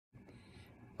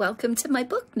Welcome to my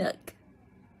book nook.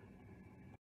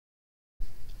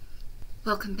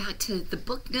 Welcome back to the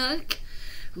book nook.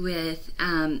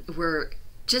 We're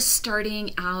just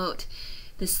starting out.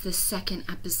 This is the second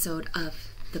episode of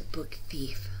The Book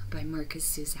Thief by Markus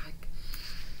Zusak.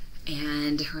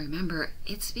 And remember,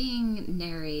 it's being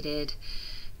narrated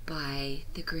by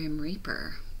the Grim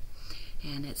Reaper.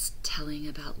 And it's telling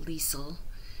about Liesel.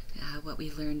 What we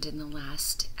learned in the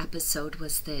last episode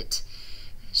was that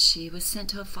she was sent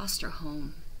to a foster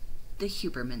home, the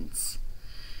Hubermans,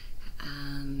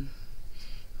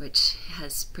 which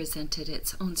has presented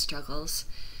its own struggles.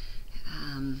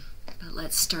 But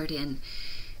let's start in.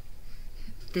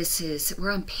 We're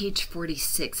on page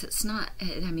 46. It's not,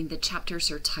 the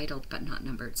chapters are titled but not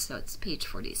numbered, so it's page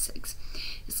 46.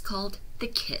 It's called The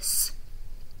Kiss,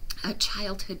 a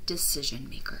childhood decision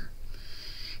maker.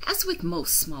 As with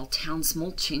most small towns,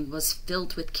 Mulching was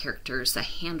filled with characters. A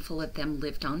handful of them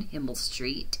lived on Himmel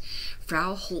Street.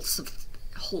 Frau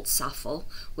Holzapfel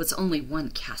was only one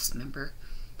cast member.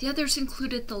 The others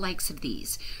included the likes of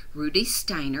these: Rudy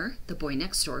Steiner, the boy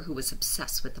next door who was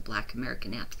obsessed with the black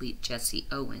American athlete Jesse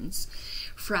Owens;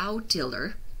 Frau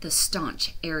Diller, the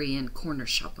staunch Aryan corner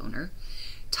shop owner;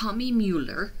 Tommy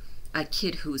Mueller, a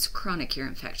kid whose chronic ear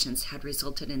infections had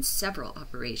resulted in several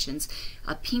operations,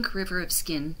 a pink river of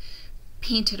skin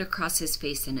painted across his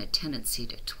face, and a tendency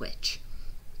to twitch;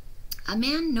 a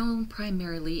man known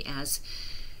primarily as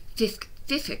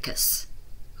Pfiffikus,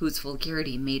 whose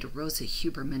vulgarity made Rosa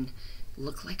Huberman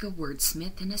look like a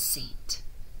wordsmith and a saint.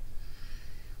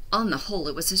 On the whole,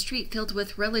 it was a street filled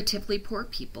with relatively poor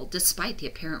people, despite the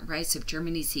apparent rise of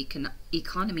Germany's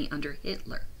economy under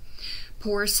Hitler.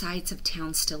 Poor sides of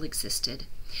town still existed.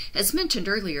 As mentioned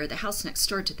earlier, the house next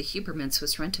door to the Hubermans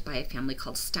was rented by a family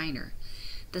called Steiner.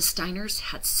 The Steiners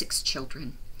had 6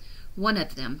 children. One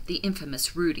of them, the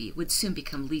infamous Rudy, would soon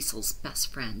become Liesel's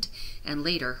best friend, and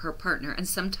later her partner and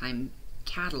sometime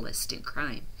catalyst in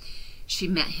crime. She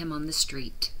met him on the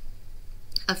street.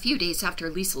 A few days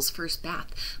after Liesel's first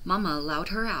bath, Mama allowed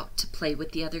her out to play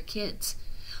with the other kids.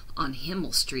 On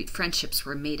Himmel Street, friendships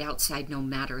were made outside no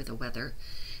matter the weather.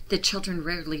 The children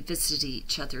rarely visited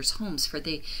each other's homes, for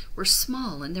they were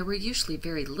small and there were usually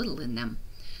very little in them.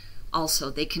 Also,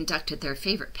 they conducted their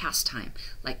favorite pastime,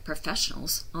 like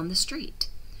professionals, on the street: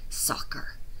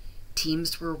 soccer.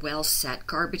 Teams were well set.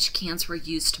 Garbage cans were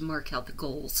used to mark out the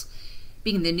goals.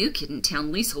 Being the new kid in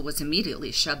town, Liesel was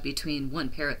immediately shoved between one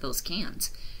pair of those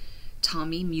cans.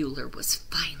 Tommy Mueller was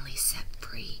finally set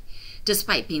free,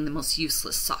 despite being the most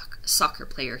useless soccer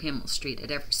player Himmel Street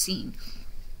had ever seen.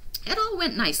 It all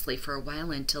went nicely for a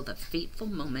while until the fateful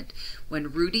moment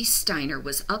when Rudy Steiner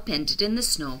was upended in the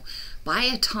snow by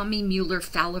a Tommy Mueller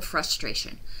foul of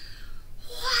frustration.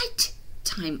 "What?"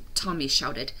 Tommy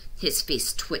shouted. His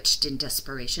face twitched in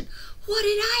desperation. "What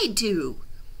did I do?"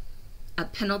 A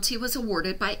penalty was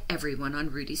awarded by everyone on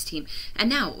Rudy's team, and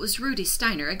now it was Rudy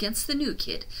Steiner against the new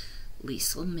kid,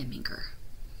 Liesel Miminger.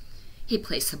 He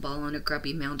placed the ball on a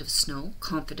grubby mound of snow,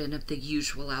 confident of the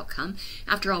usual outcome.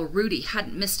 After all, Rudy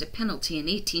hadn't missed a penalty in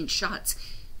 18 shots,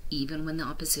 even when the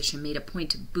opposition made a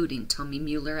point of booting Tommy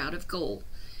Mueller out of goal.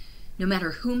 No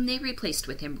matter whom they replaced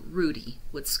with him, Rudy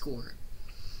would score.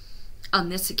 On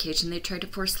this occasion, they tried to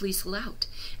force Liesel out.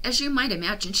 As you might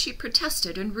imagine, she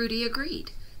protested, and Rudy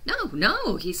agreed.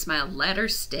 No, he smiled. Let her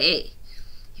stay.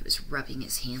 He was rubbing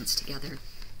his hands together.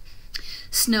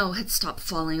 Snow had stopped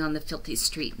falling on the filthy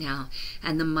street now,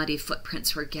 and the muddy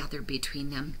footprints were gathered between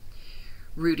them.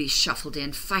 Rudy shuffled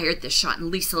in, fired the shot,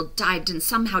 and Liesel dived and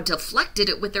somehow deflected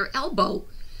it with her elbow.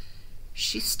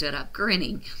 She stood up,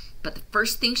 grinning, but the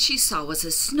first thing she saw was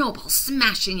a snowball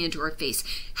smashing into her face.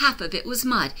 Half of it was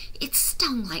mud. It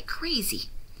stung like crazy.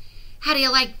 "How do you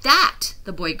like that?"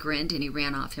 The boy grinned, and he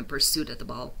ran off in pursuit of the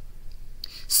ball.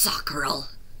 "Sockerl,"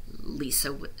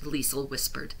 Liesel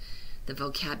whispered. The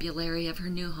vocabulary of her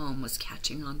new home was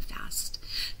catching on fast.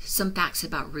 Some facts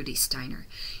about Rudy Steiner.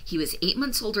 He was 8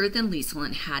 months older than Liesel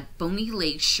and had bony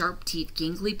legs, sharp teeth,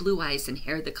 gangly blue eyes, and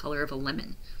hair the color of a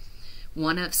lemon.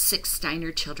 One of 6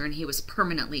 Steiner children, he was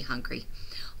permanently hungry.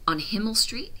 On Himmel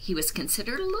Street, he was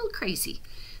considered a little crazy.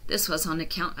 This was on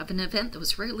account of an event that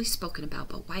was rarely spoken about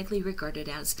but widely regarded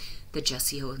as the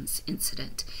Jesse Owens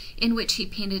incident, in which he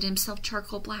painted himself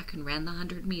charcoal black and ran the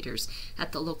 100 meters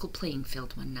at the local playing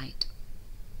field one night.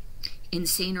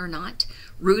 Insane or not,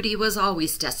 Rudy was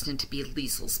always destined to be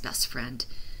Liesel's best friend.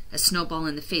 A snowball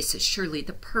in the face is surely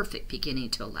the perfect beginning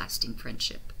to a lasting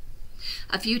friendship.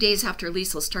 A few days after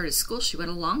Liesel started school, she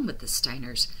went along with the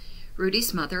Steiners.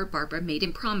 Rudy's mother, Barbara, made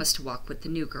him promise to walk with the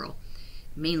new girl,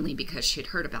 mainly because she had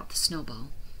heard about the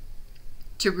snowball.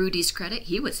 To Rudy's credit,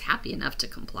 he was happy enough to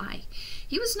comply.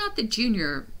 He was not the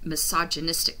junior,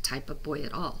 misogynistic type of boy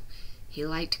at all. He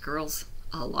liked girls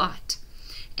a lot.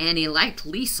 And he liked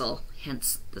Liesel,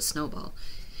 hence the snowball.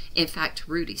 In fact,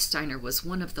 Rudy Steiner was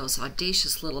one of those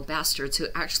audacious little bastards who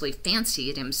actually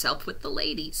fancied himself with the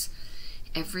ladies.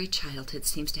 Every childhood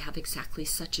seems to have exactly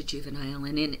such a juvenile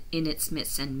in its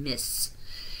midst and miss.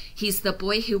 He's the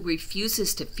boy who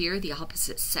refuses to fear the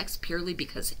opposite sex purely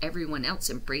because everyone else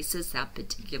embraces that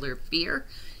particular fear,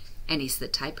 and he's the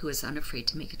type who is unafraid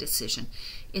to make a decision.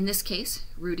 In this case,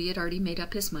 Rudy had already made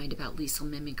up his mind about Liesel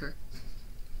Mimiger.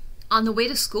 On the way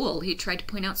to school, he tried to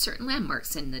point out certain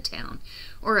landmarks in the town,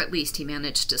 or at least he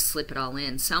managed to slip it all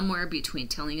in, somewhere between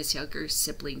telling his younger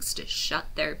siblings to shut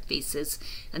their faces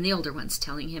and the older ones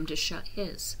telling him to shut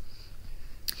his.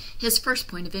 His first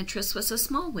point of interest was a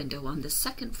small window on the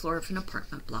second floor of an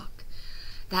apartment block.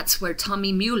 "That's where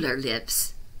Tommy Mueller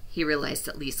lives." He realized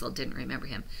that Liesel didn't remember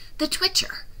him. "The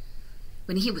Twitcher.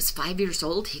 When he was 5 years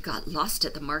old, he got lost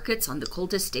at the markets on the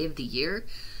coldest day of the year.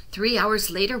 3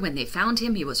 hours later, when they found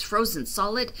him, he was frozen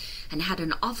solid and had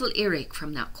an awful earache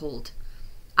from that cold.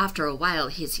 After a while,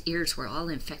 his ears were all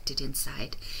infected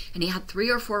inside, and he had 3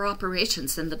 or 4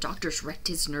 operations, and the doctors wrecked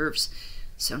his nerves,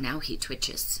 so now he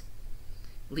twitches."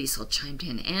 Liesel chimed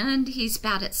in, "And he's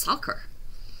bad at soccer."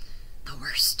 "The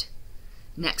worst."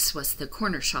 Next was the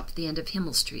corner shop at the end of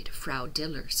Himmel Street, Frau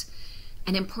Diller's.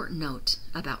 An important note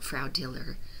about Frau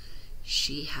Diller: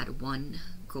 she had one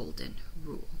golden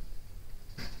rule.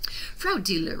 Frau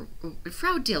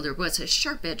Diller was a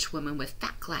sharp-edged woman with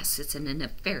fat glasses and a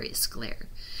nefarious glare.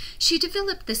 She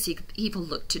developed this evil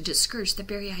look to discourage the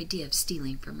very idea of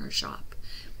stealing from her shop,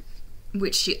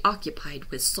 which she occupied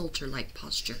with soldier-like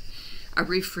posture, a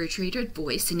refrigerated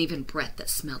voice, and even breath that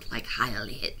smelled like Heil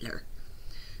Hitler.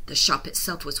 The shop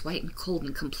itself was white and cold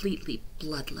and completely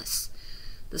bloodless.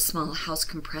 The small house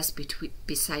compressed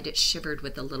beside it shivered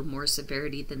with a little more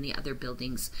severity than the other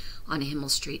buildings on Himmel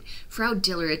Street. Frau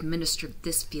Diller administered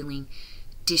this feeling,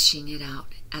 dishing it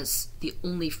out as the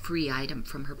only free item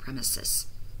from her premises.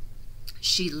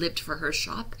 She lived for her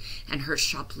shop, and her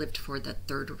shop lived for the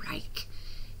Third Reich.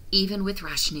 Even with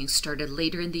rationing started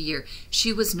later in the year,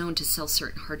 she was known to sell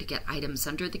certain hard-to-get items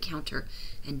under the counter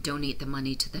and donate the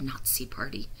money to the Nazi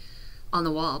Party. On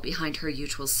the wall, behind her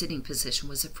usual sitting position,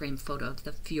 was a framed photo of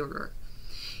the Führer.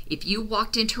 If you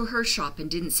walked into her shop and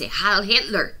didn't say Heil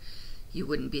Hitler, you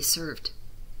wouldn't be served.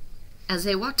 As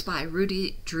they walked by,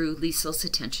 Rudy drew Liesel's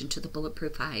attention to the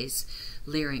bulletproof eyes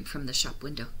leering from the shop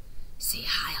window. "Say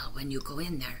Heil when you go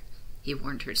in there," he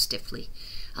warned her stiffly,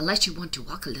 "unless you want to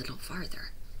walk a little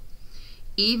farther."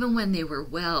 Even when they were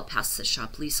well past the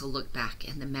shop, Liesel looked back,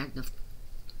 and the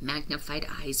magnified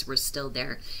eyes were still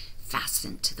there,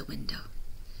 fastened to the window.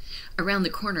 Around the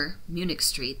corner, Munich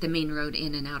Street, the main road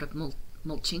in and out of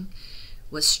Mulching,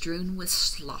 was strewn with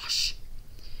slosh.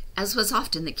 As was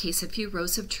often the case, a few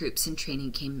rows of troops in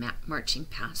training came marching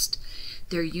past.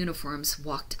 Their uniforms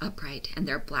walked upright, and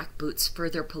their black boots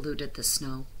further polluted the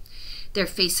snow. Their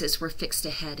faces were fixed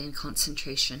ahead in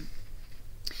concentration.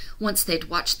 Once they'd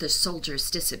watched the soldiers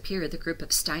disappear, the group of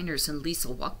Steiners and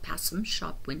Liesel walked past some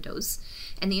shop windows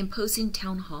and the imposing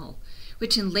town hall,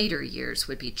 which in later years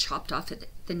would be chopped off at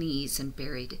the knees and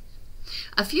buried.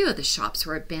 A few of the shops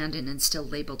were abandoned and still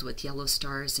labeled with yellow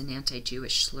stars and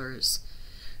anti-Jewish slurs.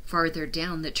 Farther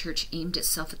down, the church aimed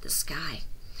itself at the sky,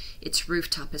 its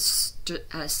rooftop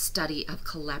a study of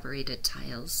collaborated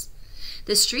tiles.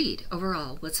 The street,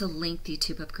 overall, was a lengthy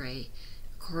tube of gray,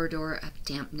 a corridor of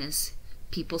dampness.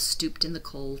 People stooped in the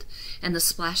cold, and the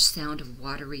splash sound of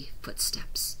watery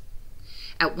footsteps.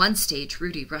 At one stage,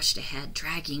 Rudy rushed ahead,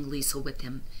 dragging Liesel with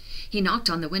him. He knocked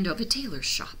on the window of a tailor's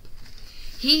shop.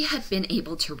 He had been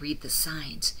able to read the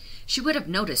signs. She would have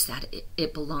noticed that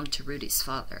it belonged to Rudy's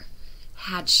father,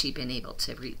 had she been able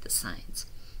to read the signs.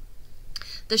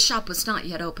 The shop was not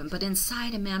yet open, but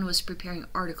inside a man was preparing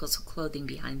articles of clothing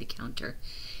behind the counter.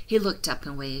 He looked up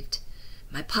and waved.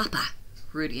 "My papa,"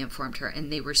 Rudy informed her, and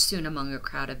they were soon among a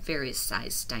crowd of various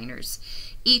sized Steiners,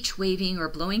 each waving or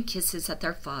blowing kisses at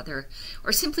their father,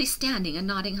 or simply standing and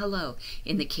nodding hello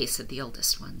in the case of the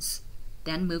oldest ones,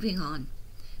 then moving on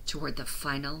toward the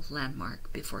final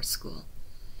landmark before school.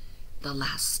 The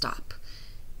last stop,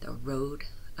 the Road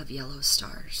of Yellow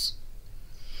Stars.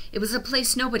 It was a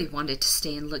place nobody wanted to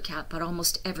stay and look at, but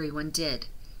almost everyone did.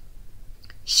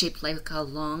 Shaped like a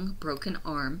long, broken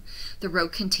arm, the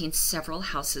road contained several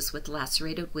houses with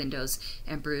lacerated windows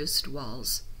and bruised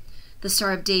walls. The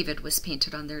Star of David was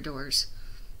painted on their doors.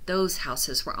 Those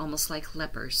houses were almost like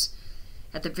lepers.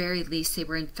 At the very least, they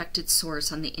were infected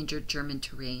sores on the injured German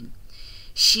terrain.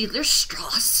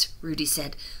 Schillerstrasse, Rudy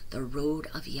said, the road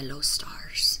of yellow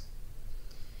stars.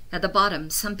 At the bottom,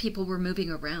 some people were moving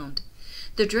around.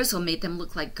 The drizzle made them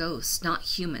look like ghosts,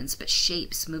 not humans, but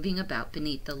shapes moving about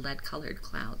beneath the lead-colored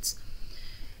clouds.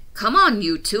 Come on,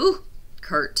 you two,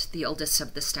 Kurt, the oldest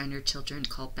of the Steiner children,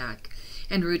 called back,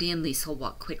 and Rudy and Liesel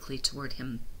walked quickly toward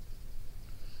him.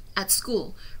 At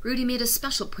school, Rudy made a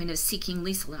special point of seeking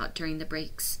Liesel out during the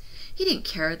breaks. He didn't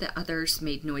care that others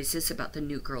made noises about the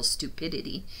new girl's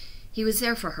stupidity. He was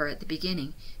there for her at the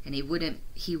beginning, and he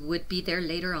would be there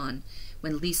later on,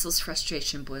 when Liesel's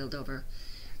frustration boiled over.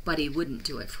 But he wouldn't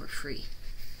do it for free.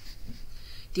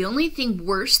 The only thing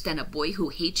worse than a boy who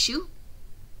hates you?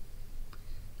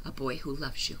 A boy who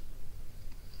loves you.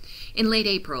 In late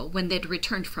April, when they'd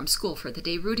returned from school for the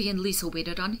day, Rudy and Liesel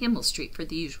waited on Himmel Street for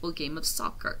the usual game of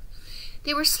soccer.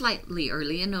 They were slightly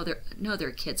early, and no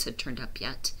other kids had turned up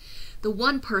yet. The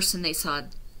one person they saw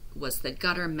was the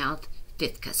gutter-mouthed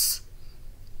Fifkus.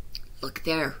 Look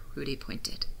there, Rudy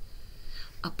pointed.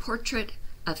 A portrait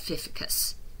of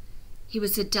Fifkus. He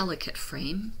was a delicate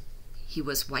frame. He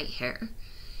was white hair.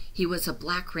 He was a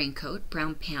black raincoat,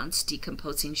 brown pants,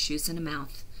 decomposing shoes, and a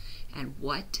mouth. And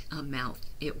what a mouth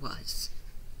it was.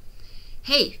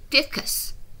 Hey,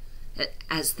 Fifkus!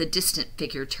 As the distant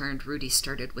figure turned, Rudy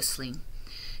started whistling.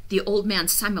 The old man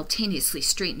simultaneously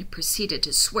straightened and proceeded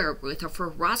to swear with a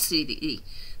ferocity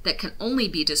that can only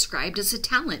be described as a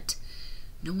talent.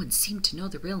 No one seemed to know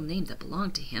the real name that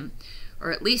belonged to him,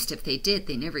 or at least if they did,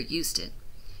 they never used it.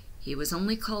 He was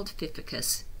only called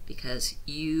Fifkus because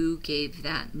you gave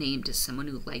that name to someone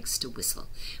who likes to whistle,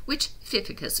 which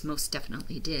Fifkus most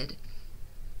definitely did.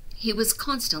 He was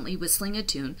constantly whistling a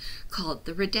tune called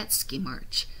the Radetzky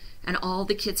March, and all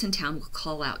the kids in town would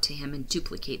call out to him and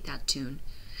duplicate that tune.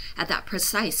 At that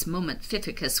precise moment,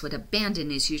 Fifkus would abandon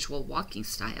his usual walking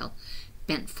style,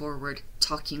 bent forward,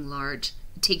 taking large,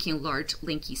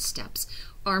 lanky steps,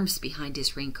 arms behind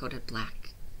his raincoated black,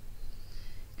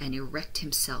 and erect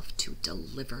himself to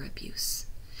deliver abuse.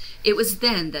 It was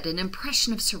then that an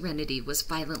impression of serenity was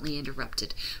violently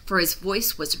interrupted, for his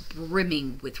voice was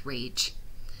brimming with rage.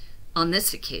 On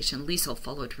this occasion, Liesel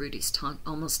followed Rudy's taunt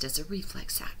almost as a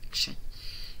reflex action.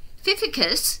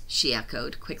 Fifkus, she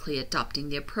echoed, quickly adopting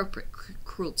the appropriate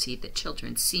cruelty that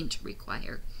children seemed to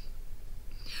require.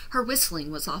 Her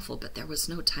whistling was awful, but there was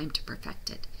no time to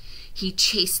perfect it. He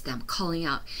chased them, calling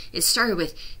out. It started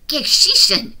with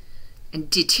Geschichten and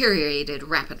deteriorated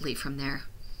rapidly from there.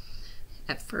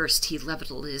 At first, he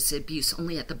leveled his abuse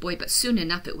only at the boy, but soon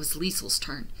enough it was Liesel's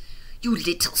turn. You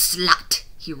little slut,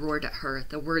 he roared at her.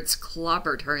 The words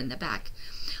clobbered her in the back.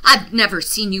 I've never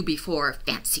seen you before.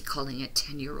 Fancy calling a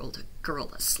 10-year-old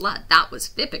girl a slut. That was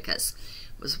Fifkus.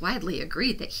 It was widely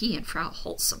agreed that he and Frau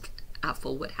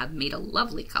Holzapfel would have made a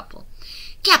lovely couple.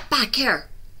 Get back here,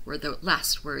 were the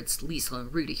last words Liesel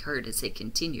and Rudy heard as they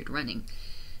continued running.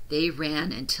 They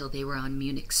ran until they were on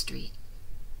Munich Street.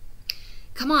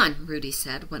 Come on, Rudy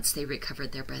said, once they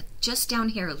recovered their breath. Just down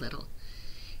here a little.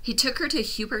 He took her to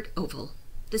Hubert Oval,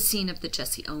 the scene of the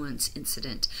Jesse Owens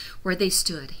incident, where they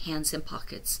stood, hands in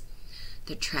pockets.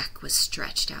 The track was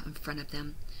stretched out in front of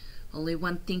them. Only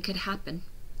one thing could happen.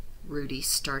 Rudy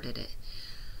started it.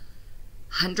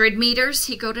 100 meters,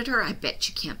 he goaded her. I bet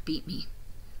you can't beat me.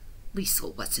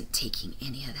 Liesel wasn't taking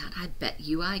any of that. I bet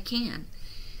you I can.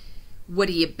 What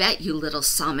do you bet, you little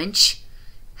Samensch?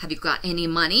 Have you got any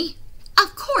money?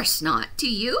 Of course not. Do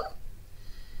you?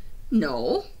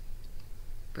 No.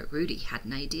 But Rudy had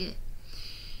an idea.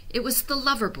 It was the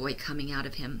lover boy coming out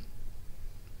of him.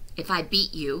 If I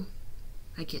beat you,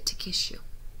 I get to kiss you.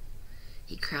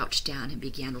 He crouched down and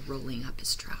began rolling up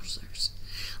his trousers.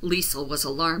 Liesel was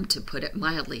alarmed, to put it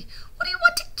mildly. What do you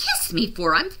want to kiss me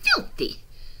for? I'm filthy.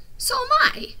 So am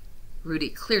I. Rudy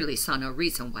clearly saw no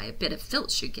reason why a bit of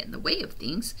filth should get in the way of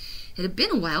things. It had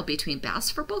been a while between baths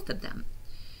for both of them.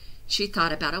 She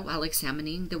thought about it while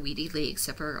examining the weedy legs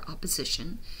of her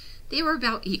opposition. They were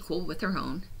about equal with her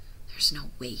own. There's no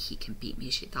way he can beat me,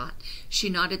 she thought. She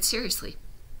nodded seriously.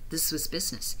 This was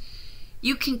business.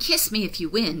 You can kiss me if you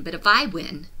win, but if I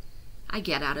win, I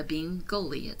get out of being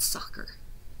goalie at soccer.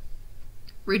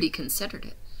 Rudy considered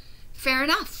it. Fair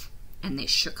enough. And they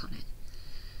shook on it.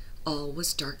 All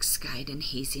was dark-skied and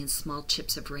hazy, and small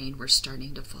chips of rain were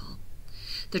starting to fall.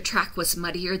 The track was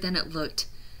muddier than it looked.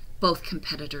 Both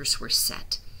competitors were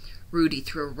set. Rudy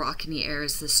threw a rock in the air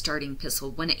as the starting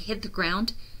pistol. When it hit the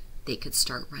ground, they could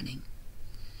start running.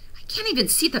 I can't even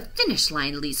see the finish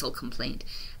line, Liesel complained.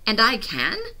 And I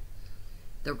can?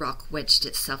 The rock wedged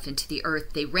itself into the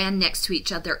earth. They ran next to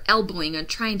each other, elbowing and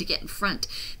trying to get in front.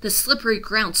 The slippery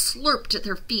ground slurped at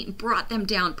their feet and brought them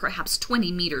down perhaps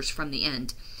 20 meters from the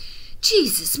end.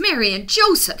 Jesus, Mary and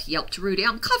Joseph, yelped Rudy.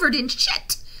 I'm covered in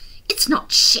shit. It's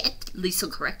not shit,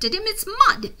 Liesel corrected him. It's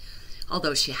mud.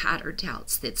 Although she had her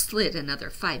doubts, they'd slid another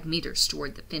 5 meters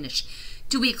toward the finish.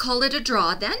 Do we call it a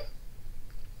draw, then?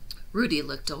 Rudy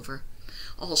looked over.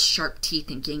 All sharp teeth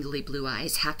and gangly blue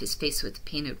eyes, half his face was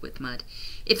painted with mud.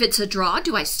 If it's a draw,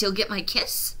 do I still get my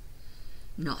kiss?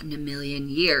 Not in a million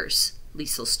years.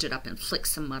 Liesel stood up and flicked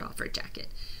some mud off her jacket.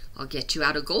 I'll get you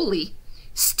out of goalie.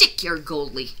 Stick your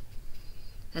goalie.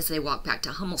 As they walked back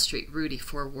to Hummel Street, Rudy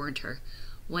forewarned her.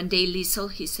 One day,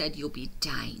 Liesel, he said, you'll be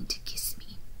dying to kiss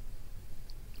me.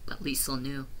 But Liesel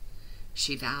knew.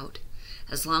 She vowed.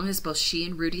 As long as both she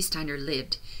and Rudy Steiner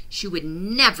lived, she would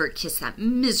never kiss that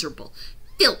miserable,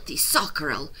 filthy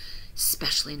soccerel,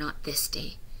 especially not this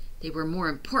day. There were more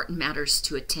important matters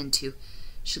to attend to.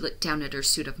 She looked down at her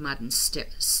suit of mud and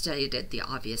stated the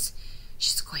obvious.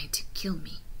 She's going to kill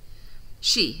me.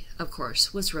 She, of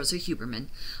course, was Rosa Huberman,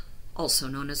 also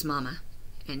known as Mama,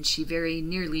 and she very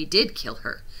nearly did kill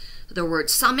her. The word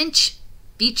Sammensch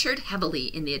featured heavily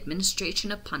in the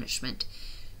administration of punishment.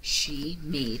 She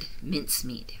made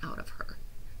mincemeat out of her.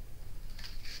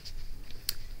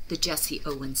 The Jesse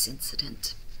Owens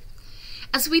incident.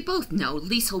 As we both know,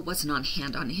 Liesel wasn't on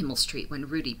hand on Himmel Street when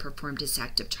Rudy performed his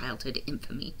act of childhood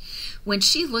infamy. When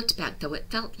she looked back, though,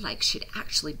 it felt like she'd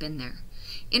actually been there.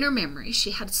 In her memory,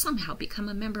 she had somehow become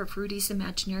a member of Rudy's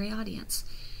imaginary audience.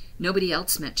 Nobody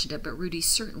else mentioned it, but Rudy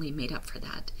certainly made up for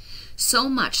that. So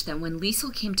much that when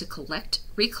Liesel came to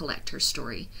recollect her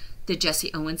story, the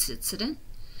Jesse Owens incident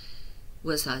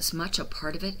was as much a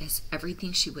part of it as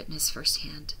everything she witnessed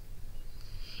firsthand.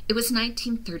 It was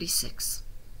 1936,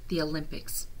 the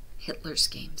Olympics, Hitler's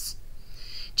Games.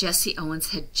 Jesse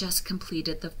Owens had just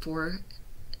completed the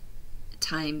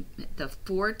four-time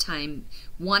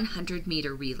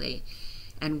 100-meter relay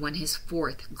and won his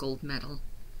 4th gold medal.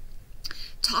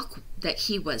 Talk that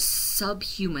he was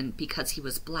subhuman because he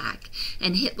was black,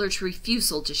 and Hitler's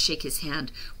refusal to shake his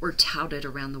hand were touted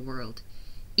around the world.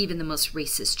 Even the most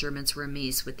racist Germans were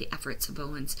amazed with the efforts of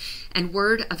Owens, and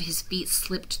word of his feat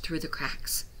slipped through the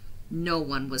cracks. No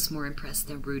one was more impressed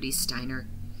than Rudy Steiner.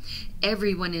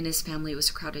 Everyone in his family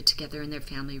was crowded together in their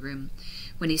family room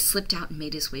when he slipped out and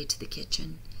made his way to the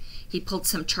kitchen. He pulled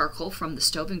some charcoal from the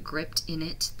stove and gripped in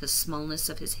it the smallness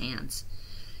of his hands.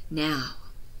 Now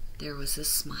there was a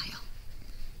smile.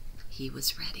 He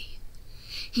was ready.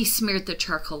 He smeared the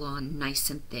charcoal on nice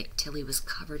and thick till he was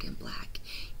covered in black.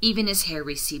 Even his hair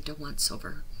received a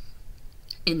once-over.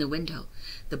 In the window,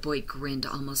 the boy grinned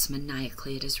almost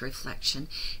maniacally at his reflection,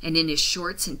 and in his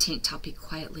shorts and tank top he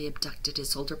quietly abducted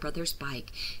his older brother's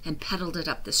bike and pedaled it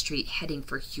up the street, heading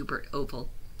for Hubert Oval.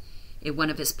 In one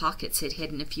of his pockets he'd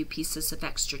hidden a few pieces of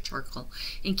extra charcoal,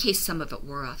 in case some of it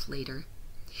wore off later.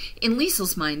 In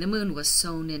Liesel's mind, the moon was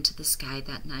sewn into the sky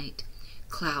that night.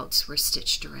 Clouds were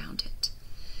stitched around it.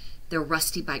 The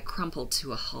rusty bike crumpled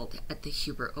to a halt at the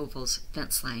Hubert Oval's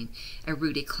fence line, and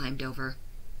Rudy climbed over.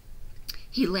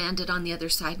 He landed on the other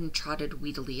side and trotted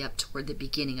weedily up toward the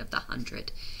beginning of the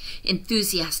 100.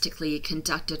 Enthusiastically, he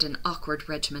conducted an awkward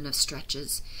regimen of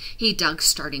stretches. He dug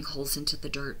starting holes into the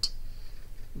dirt.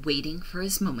 Waiting for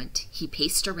his moment, he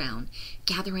paced around,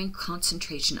 gathering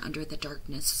concentration under the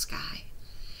darkness sky,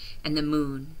 and the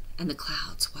moon and the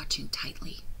clouds watching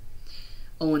tightly.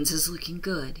 Owens is looking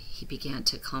good, he began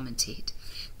to commentate.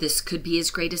 This could be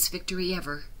his greatest victory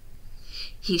ever.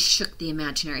 He shook the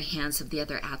imaginary hands of the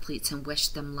other athletes and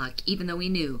wished them luck, even though he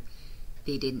knew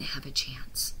they didn't have a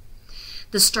chance.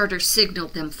 The starter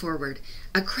signaled them forward.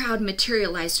 A crowd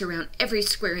materialized around every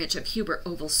square inch of Hubert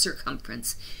Oval's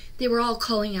circumference. They were all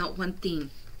calling out one theme.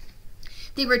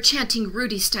 They were chanting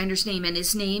Rudy Steiner's name, and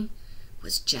his name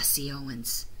was Jesse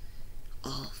Owens.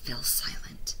 All fell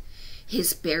silent.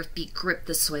 His bare feet gripped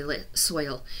the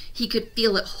soil. He could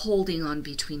feel it holding on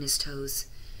between his toes.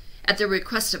 At the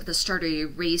request of the starter, he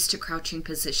raised to crouching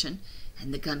position,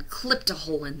 and the gun clipped a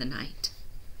hole in the night.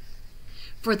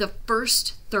 For the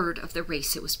first third of the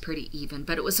race, it was pretty even,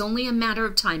 but it was only a matter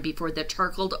of time before the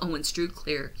charcoaled Owens drew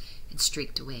clear and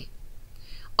streaked away.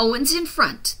 "Owens in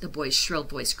front," the boy's shrill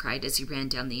voice cried as he ran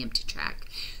down the empty track,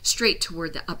 straight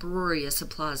toward the uproarious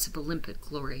applause of Olympic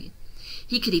glory.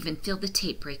 He could even feel the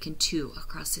tape break in two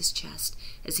across his chest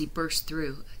as he burst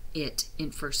through it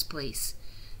in first place,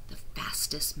 the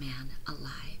fastest man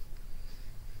alive.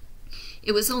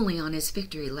 It was only on his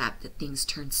victory lap that things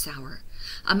turned sour.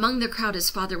 Among the crowd, his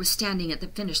father was standing at the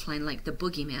finish line like the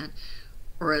boogeyman,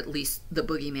 or at least the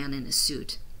boogeyman in a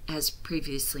suit. As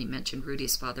previously mentioned,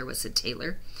 Rudy's father was a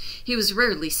tailor. He was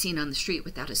rarely seen on the street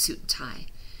without a suit and tie.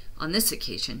 On this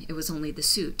occasion, it was only the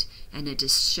suit and a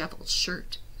disheveled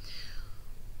shirt.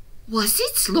 "Was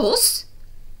it's los?"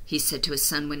 he said to his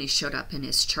son when he showed up in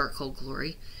his charcoal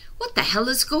glory. "What the hell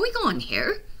is going on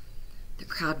here?" The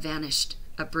crowd vanished.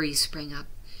 A breeze sprang up.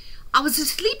 "I was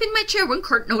asleep in my chair when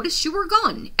Kurt noticed you were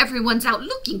gone. Everyone's out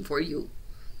looking for you."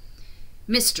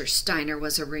 Mr. Steiner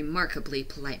was a remarkably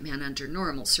polite man under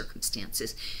normal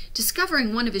circumstances.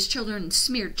 Discovering one of his children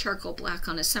smeared charcoal black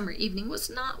on a summer evening was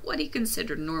not what he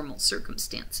considered normal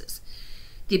circumstances.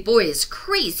 "The boy is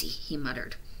crazy," he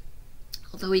muttered,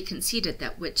 although he conceded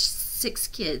that with 6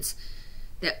 kids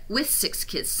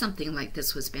something like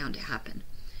this was bound to happen.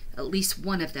 At least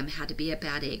one of them had to be a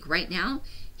bad egg. Right now,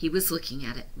 he was looking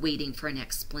at it, waiting for an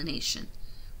explanation.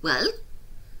 "Well?"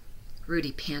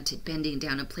 Rudy panted, bending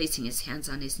down and placing his hands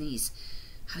on his knees.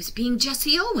 "I was being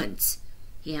Jesse Owens,"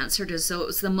 he answered as though it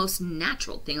was the most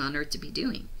natural thing on earth to be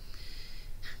doing.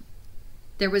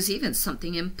 There was even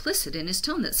something implicit in his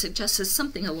tone that suggested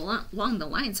something along the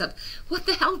lines of, "What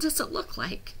the hell does it look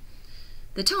like?"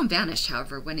 The tone vanished,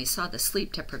 however, when he saw the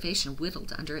sleep deprivation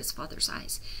whittled under his father's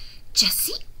eyes.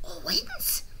 "Jesse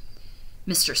Owens?"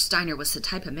 Mr. Steiner was the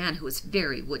type of man who was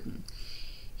very wooden.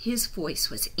 His voice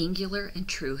was angular and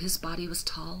true. His body was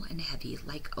tall and heavy,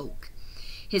 like oak.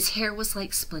 His hair was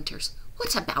like splinters.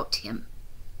 "What about him?"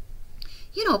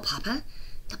 "You know, Papa,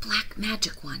 the black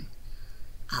magic one."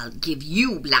 "I'll give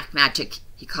you black magic."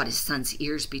 He caught his son's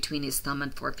ears between his thumb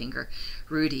and forefinger.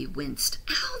 Rudy winced.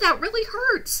 "Ow, that really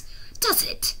hurts." "Does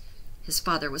it?" His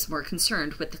father was more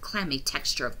concerned with the clammy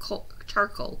texture of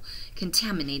charcoal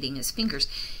contaminating his fingers.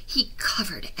 "He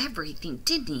covered everything,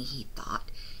 didn't he?" he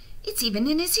thought. "It's even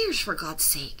in his ears, for God's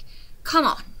sake. Come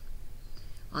on."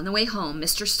 On the way home,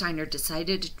 Mr. Steiner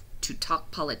decided to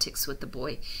talk politics with the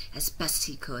boy as best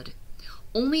he could.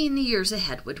 Only in the years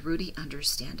ahead would Rudy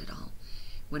understand it all,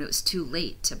 when it was too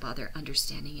late to bother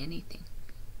understanding anything.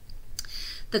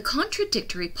 The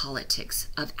contradictory politics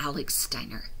of Alex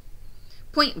Steiner.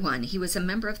 Point 1, he was a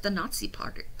member of the Nazi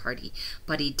party,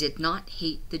 but he did not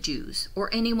hate the Jews,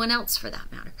 or anyone else for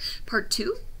that matter. Part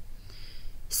 2,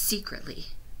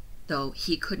 secretly, though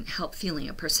he couldn't help feeling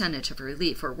a percentage of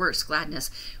relief, or worse, gladness,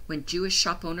 when Jewish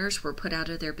shop owners were put out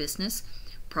of their business.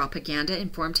 Propaganda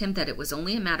informed him that it was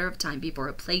only a matter of time before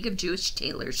a plague of Jewish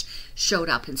tailors showed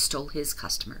up and stole his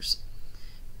customers.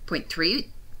 Point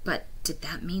 3, but did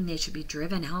that mean they should be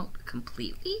driven out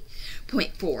completely?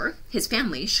 Point 4, his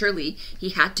family, surely he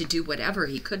had to do whatever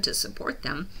he could to support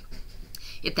them.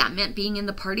 If that meant being in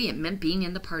the party, it meant being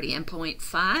in the party. And point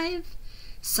 5,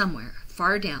 somewhere,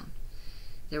 far down,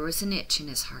 there was an itch in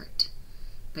his heart,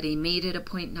 but he made it a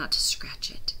point not to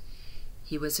scratch it.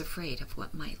 He was afraid of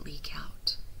what might leak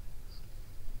out.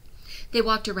 They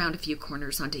walked around a few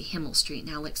corners onto Himmel Street, and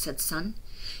Alex said, "Son,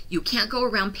 you can't go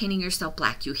around painting yourself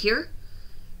black, you hear?"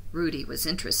 Rudy was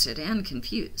interested and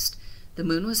confused. The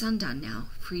moon was undone now,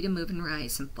 free to move and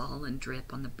rise and fall and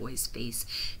drip on the boy's face,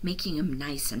 making him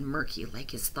nice and murky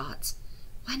like his thoughts.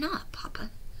 "Why not,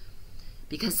 Papa?"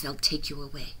 "Because they'll take you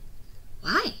away."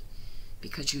 "Why?"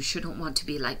 "Because you shouldn't want to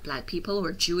be like black people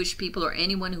or Jewish people or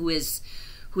anyone who is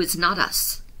not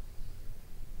us."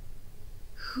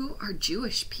 "Who are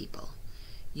Jewish people?"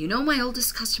 "You know my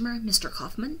oldest customer, Mr.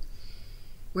 Kaufman,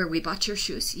 where we bought your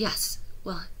shoes?" "Yes."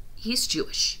 "Well, he's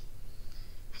Jewish."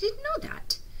 "I didn't know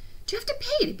that. Do you have to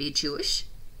pay to be Jewish?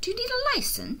 Do you need a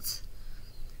license?"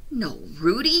 "No,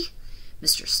 Rudy."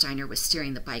 Mr. Steiner was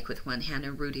steering the bike with one hand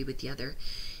and Rudy with the other.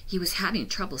 He was having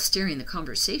trouble steering the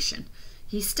conversation.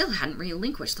 He still hadn't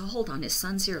relinquished the hold on his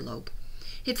son's earlobe.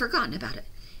 He'd forgotten about it.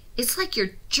 "It's like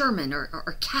you're German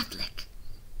or Catholic."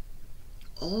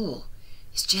 "Oh,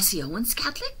 is Jesse Owens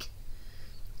Catholic?"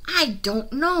 "I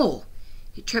don't know."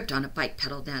 He tripped on a bike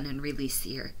pedal then and released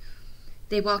the ear.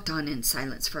 They walked on in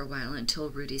silence for a while until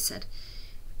Rudy said,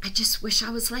 "I just wish I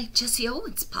was like Jesse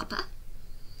Owens, Papa."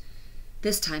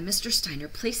 This time Mr. Steiner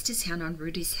placed his hand on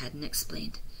Rudy's head and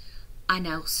explained, "I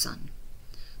know, son,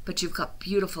 but you've got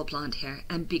beautiful blonde hair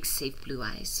and big, safe blue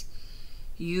eyes.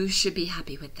 You should be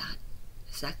happy with that.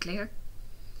 Is that clear?"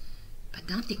 But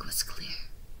nothing was clear.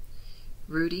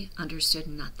 Rudy understood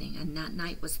nothing, and that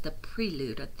night was the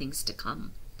prelude of things to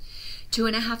come.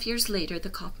 2.5 years later, the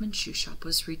Kaufman shoe shop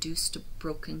was reduced to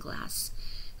broken glass,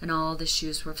 and all the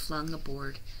shoes were flung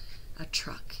aboard a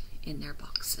truck in their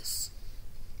boxes.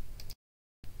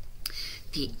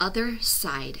 The other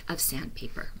side of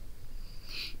sandpaper.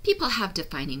 People have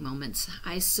defining moments,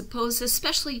 I suppose,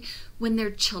 especially when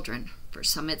they're children. For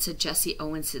some, it's a Jesse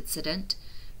Owens incident.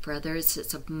 For others,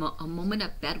 it's a moment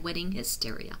of bedwetting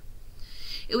hysteria.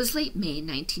 It was late May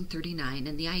 1939,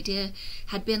 and the idea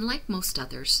had been like most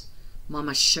others.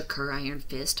 Mama shook her iron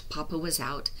fist. Papa was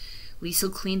out.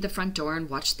 Liesel cleaned the front door and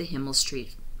watched the Himmel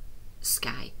Street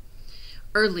sky.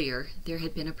 Earlier, there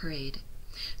had been a parade.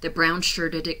 The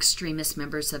brown-shirted extremist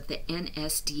members of the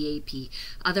NSDAP,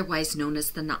 otherwise known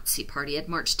as the Nazi Party, had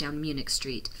marched down Munich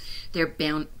Street, their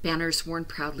banners worn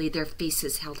proudly, their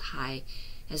faces held high,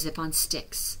 as if on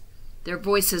sticks. Their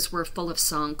voices were full of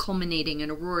song, culminating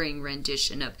in a roaring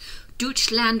rendition of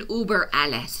Deutschland über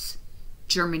alles,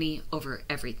 Germany over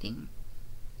everything.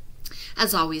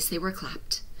 As always, they were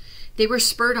clapped. They were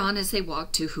spurred on as they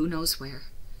walked to who knows where.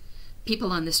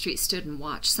 People on the street stood and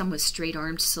watched, some with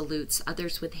straight-armed salutes,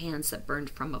 others with hands that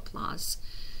burned from applause.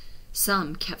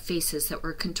 Some kept faces that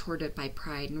were contorted by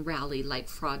pride and rallied like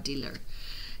fraud dealer.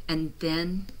 And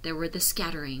then there were the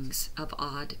scatterings of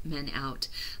odd men out,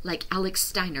 like Alex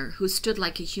Steiner, who stood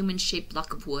like a human-shaped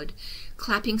block of wood,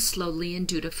 clapping slowly and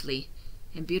dutifully,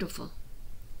 and beautiful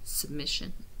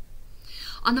submission.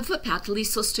 On the footpath,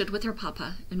 Liesel stood with her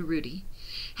papa and Rudy.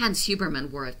 Hans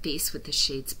Huberman wore a face with the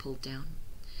shades pulled down.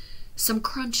 Some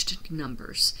crunched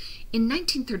numbers. In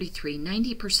 1933,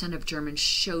 90% of Germans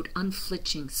showed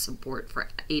unflinching support for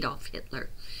Adolf Hitler.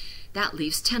 That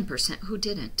leaves 10% who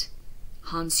didn't.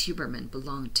 Hans Huberman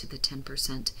belonged to the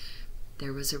 10%.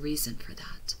 There was a reason for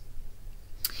that.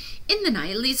 In the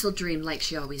night, Liesel dreamed like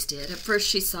she always did. At first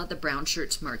she saw the brown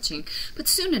shirts marching, but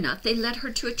soon enough they led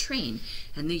her to a train,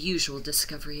 and the usual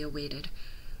discovery awaited.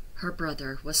 Her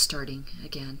brother was starting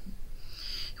again.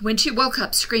 When she woke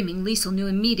up screaming, Liesel knew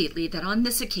immediately that on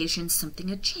this occasion something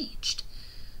had changed.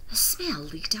 A smell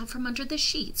leaked out from under the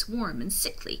sheets, warm and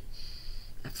sickly.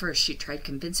 At first she tried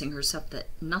convincing herself that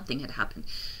nothing had happened,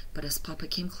 but as Papa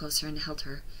came closer and held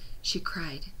her, she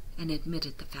cried and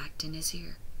admitted the fact in his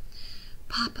ear.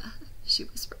 "Papa," she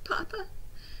whispered, "Papa."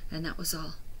 And that was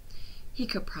all. He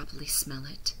could probably smell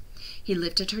it. He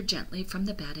lifted her gently from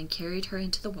the bed and carried her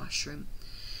into the washroom.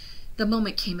 The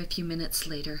moment came a few minutes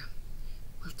later.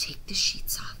 "We'll take the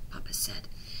sheets off," Papa said.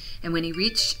 And when he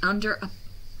reached under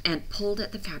and pulled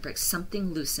at the fabric,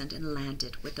 something loosened and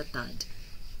landed with a thud.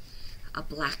 A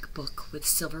black book with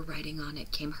silver writing on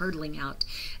it came hurtling out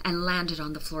and landed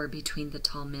on the floor between the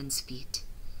tall men's feet.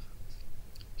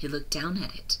 He looked down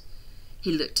at it.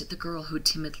 He looked at the girl, who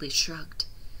timidly shrugged.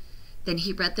 Then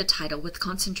he read the title with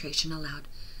concentration aloud.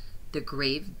 "The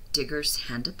Grave Digger's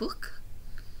Handbook?"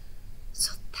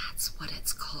 So that's what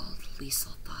it's called,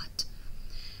 Liesel thought.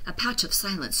 A patch of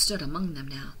silence stood among them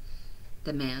now.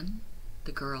 The man,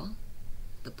 the girl,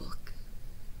 the book.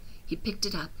 He picked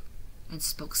it up and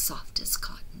spoke soft as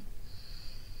cotton.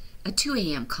 A 2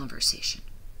 a.m. conversation.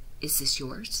 "Is this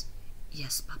yours?"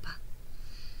 "Yes, Papa."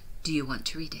 "Do you want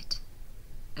to read it?"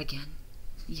 Again,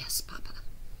 "Yes, Papa."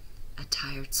 A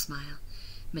tired smile,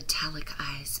 metallic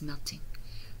eyes melting.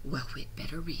 "Well, we'd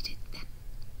better read it then."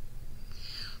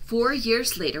 4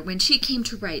 years later, when she came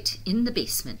to write in the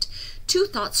basement, 2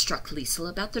 thoughts struck Liesel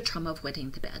about the trauma of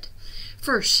wetting the bed.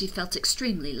 First, she felt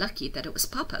extremely lucky that it was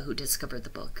Papa who discovered the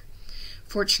book.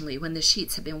 Fortunately, when the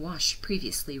sheets had been washed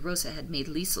previously, Rosa had made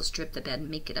Liesel strip the bed and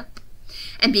make it up.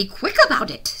 "And be quick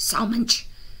about it, Salmensch.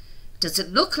 Does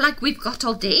it look like we've got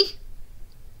all day?"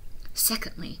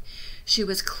 Secondly, she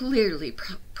was clearly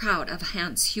proud of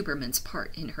Hans Huberman's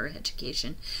part in her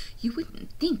education. "You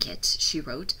wouldn't think it," she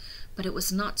wrote, "but it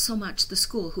was not so much the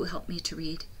school who helped me to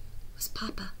read. It was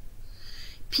Papa.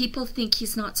 People think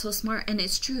he's not so smart, and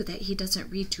it's true that he doesn't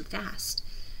read too fast.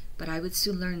 But I would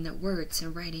soon learn that words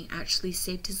and writing actually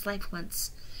saved his life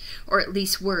once, or at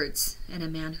least words and a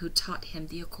man who taught him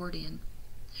the accordion."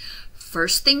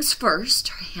 "First things first,"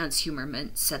 Hans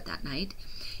Huberman said that night.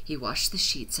 He washed the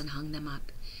sheets and hung them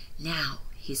up. "Now,"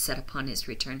 he said upon his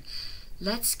return,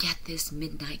 "let's get this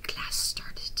midnight class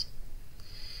started."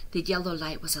 The yellow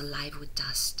light was alive with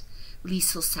dust.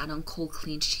 Liesel sat on cold,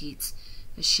 clean sheets,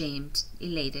 ashamed,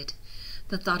 elated.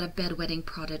 The thought of bedwetting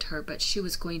prodded her, but she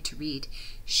was going to read.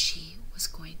 She was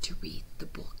going to read the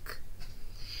book.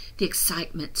 The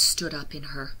excitement stood up in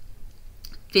her.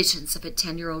 Visions of a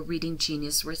 10-year-old reading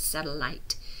genius were set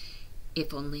alight.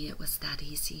 If only it was that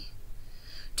easy.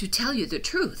 "To tell you the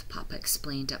truth," Papa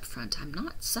explained up front, "I'm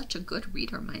not such a good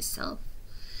reader myself."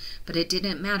 But it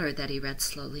didn't matter that he read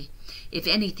slowly. If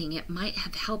anything, it might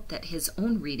have helped that his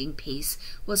own reading pace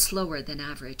was slower than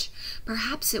average.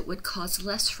 Perhaps it would cause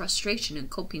less frustration in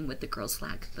coping with the girl's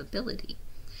lack of ability.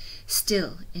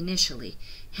 Still, initially,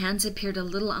 Hans appeared a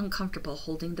little uncomfortable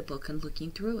holding the book and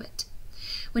looking through it.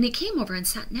 When he came over and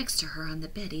sat next to her on the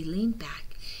bed, he leaned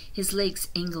back, his legs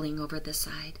angling over the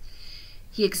side.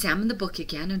 He examined the book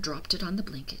again and dropped it on the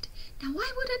blanket. "Now,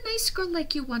 why would a nice girl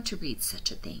like you want to read such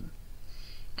a thing?"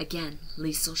 Again,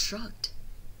 Liesel shrugged.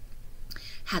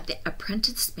 Had the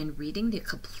apprentice been reading the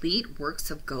complete works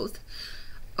of Goethe,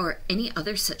 or any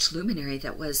other such luminary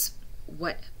that was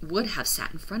what would have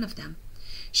sat in front of them?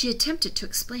 She attempted to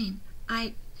explain.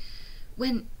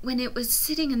 when it was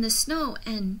sitting in the snow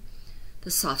and...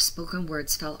 The soft-spoken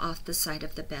words fell off the side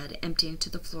of the bed, emptying to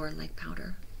the floor like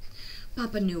powder.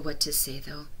 Papa knew what to say,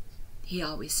 though. He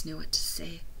always knew what to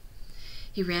say.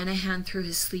 He ran a hand through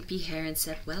his sleepy hair and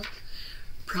said, "Well,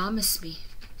 promise me.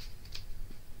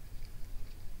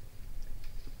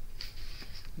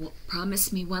 Well,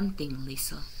 promise me one thing,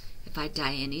 Liesel. If I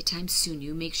die any time soon,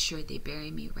 you make sure they bury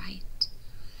me right."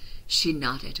 She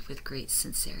nodded with great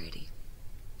sincerity.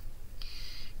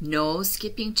 "No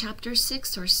skipping chapter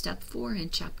 6 or step 4 in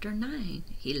chapter 9.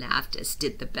 He laughed, as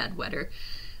did the bedwetter.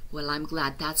 "Well, I'm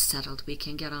glad that's settled. We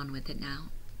can get on with it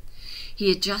now." He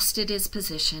adjusted his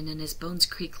position, and his bones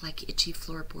creaked like itchy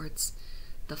floorboards.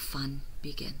 The fun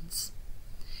begins.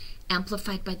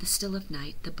 Amplified by the still of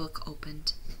night, the book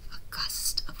opened. A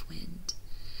gust of wind.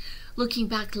 Looking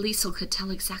back, Liesel could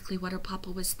tell exactly what her papa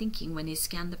was thinking when he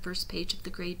scanned the first page of the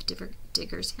Grave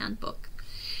Digger's Handbook.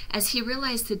 As he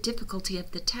realized the difficulty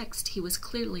of the text, he was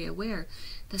clearly aware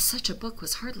that such a book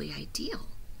was hardly ideal.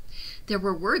 There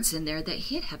were words in there that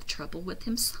he'd have trouble with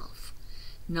himself,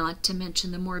 not to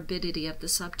mention the morbidity of the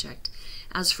subject.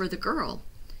 As for the girl,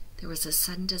 there was a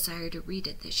sudden desire to read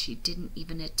it that she didn't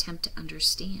even attempt to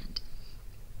understand.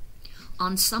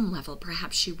 On some level,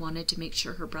 perhaps she wanted to make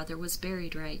sure her brother was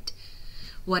buried right.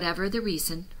 Whatever the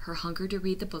reason, her hunger to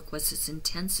read the book was as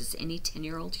intense as any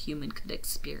 10-year-old human could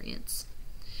experience.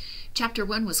 Chapter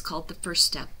 1 was called The First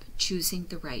Step, Choosing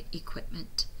the Right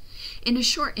Equipment. In a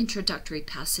short introductory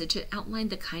passage, it outlined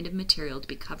the kind of material to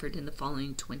be covered in the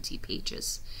following 20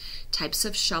 pages. Types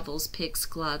of shovels, picks,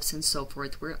 gloves, and so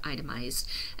forth were itemized,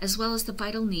 as well as the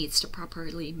vital needs to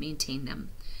properly maintain them.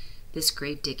 This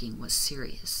grave digging was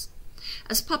serious.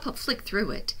 As Papa flicked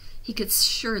through it, he could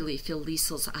surely feel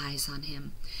Liesel's eyes on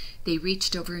him. They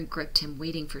reached over and gripped him,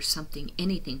 waiting for something,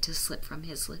 anything, to slip from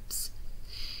his lips.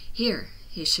 "Here,"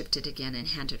 he shifted again and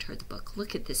handed her the book.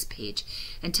 "Look at this page,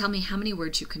 and tell me how many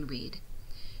words you can read."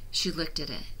 She looked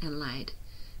at it and lied.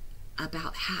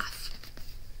 "About half."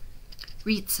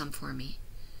 "Read some for me."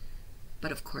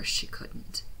 But of course she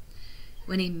couldn't.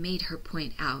 When he made her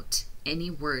point out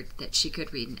any word that she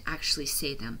could read and actually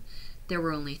say them, there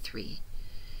were only 3.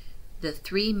 The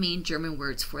 3 main German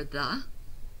words for the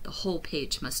whole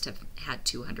page must have had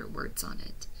 200 words on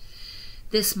it.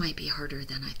 This might be harder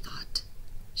than I thought.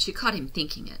 She caught him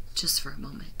thinking it, just for a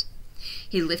moment.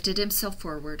 He lifted himself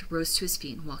forward, rose to his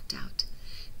feet, and walked out.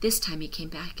 This time he came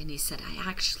back and he said, I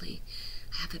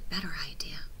have a better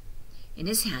idea." In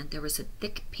his hand there was a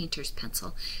thick painter's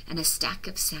pencil and a stack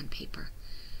of sandpaper.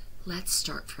 "Let's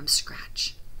start from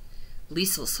scratch."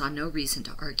 Liesel saw no reason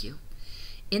to argue.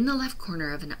 In the left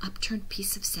corner of an upturned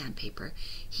piece of sandpaper,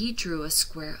 he drew a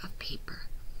square of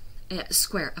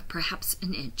perhaps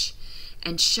an inch,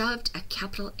 and shoved a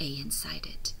capital A inside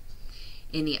it.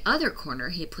 In the other corner,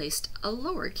 he placed a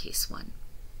lowercase one.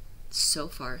 So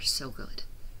far, so good.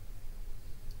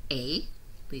 "A?"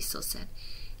 Liesel said.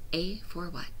 "A for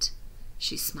what?"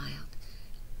 She smiled.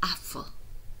 "Apfel."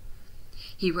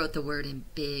 He wrote the word in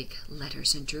big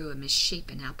letters and drew a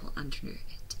misshapen apple under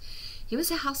it. He was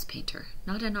a house painter,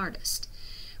 not an artist.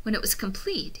 When it was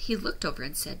complete, he looked over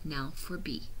and said, "Now for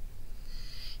B."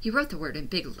 He wrote the word in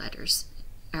big letters.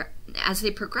 As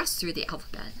they progressed through the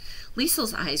alphabet,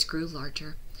 Liesel's eyes grew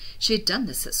larger. She had done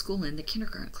this at school in the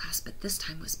kindergarten class, but this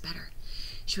time was better.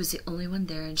 She was the only one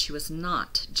there, and she was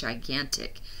not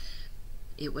gigantic.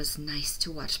 It was nice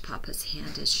to watch Papa's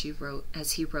hand as he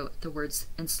wrote the words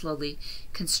and slowly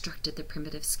constructed the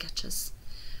primitive sketches.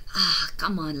 "Ah,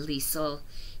 come on, Liesel,"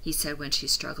 he said when she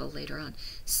struggled later on.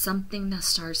 "Something that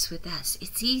starts with S.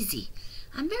 It's easy.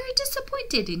 I'm very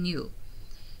disappointed in you."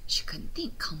 She couldn't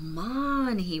think. "Come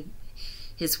on,"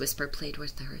 his whisper played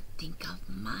with her. "Think of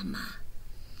Mama."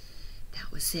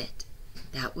 That was it.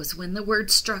 That was when the word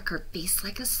struck her face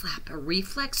like a slap, a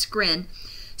reflex grin.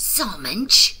 "So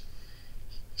Mensch!"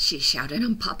 she shouted,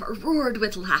 and Papa roared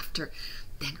with laughter,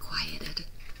 then quieted.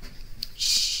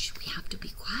 "Shh, we have to be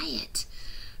quiet."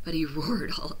 But he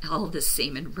roared all the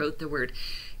same and wrote the word,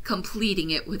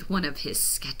 completing it with one of his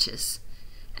sketches.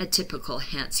 A typical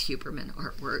Hans Huberman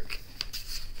artwork.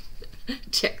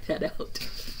 Check that out.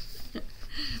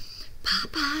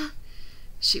 "Papa,"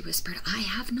 she whispered, "I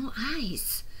have no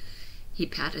eyes." He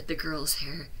patted the girl's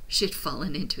hair. She had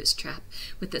fallen into his trap.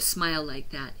 With a smile like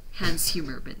that, Hans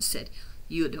Huberman said,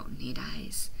 "You don't need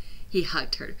eyes." He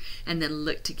hugged her and then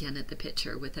looked again at the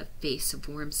picture with a face of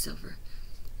warm silver.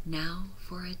 "Now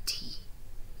for a T."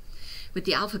 With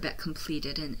the alphabet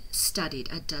completed and studied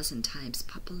a dozen times,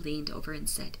 Papa leaned over and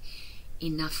said,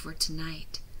 "Enough for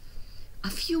tonight. A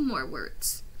few more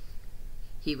words."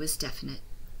 He was definite.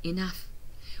 "Enough.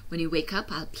 When you wake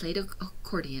up, I'll play the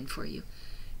accordion for you."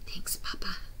 Thanks,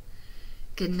 Papa.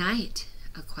 Good night.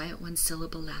 A quiet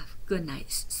one-syllable laugh. Good night,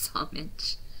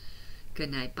 Samich.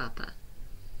 Good night, Papa.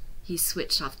 He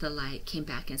switched off the light, came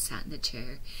back and sat in the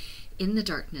chair. In the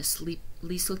darkness,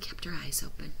 Liesel kept her eyes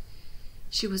open.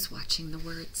 She was watching the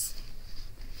words.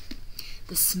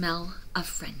 The smell of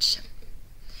friendship.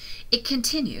 It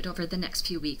continued over the next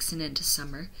few weeks and into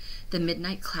summer. The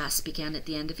midnight class began at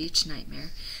the end of each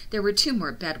nightmare. There were 2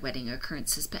 more bedwetting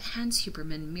occurrences, but Hans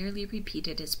Huberman merely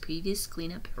repeated his previous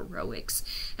cleanup heroics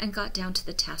and got down to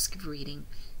the task of reading,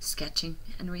 sketching,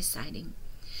 and reciting.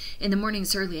 In the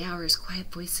morning's early hours, quiet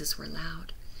voices were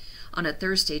loud. On a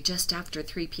Thursday, just after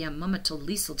 3 p.m., Mama told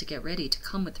Liesel to get ready to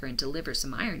come with her and deliver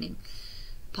some ironing.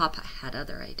 Papa had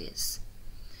other ideas.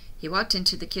 He walked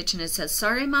into the kitchen and said,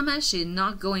 "Sorry, Mama, she's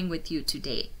not going with you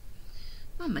today."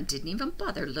 Mama didn't even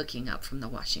bother looking up from the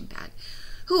washing bag.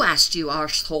 "Who asked you,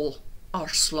 arsehole?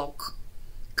 Arselock?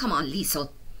 Come on,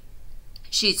 Liesel."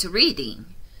 "She's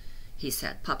reading," he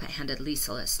said. Papa handed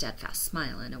Liesel a steadfast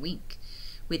smile and a wink.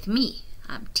 "With me,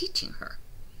 I'm teaching her.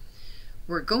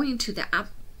 We're going to the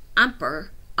Amper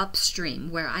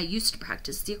upstream where I used to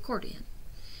practice the accordion."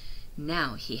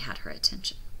 Now he had her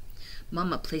attention.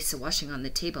 Mama placed the washing on the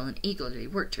table and eagerly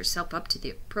worked herself up to the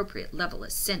appropriate level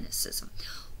of cynicism.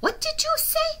 "What did you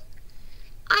say?"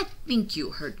 "I think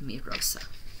you heard me, Rosa."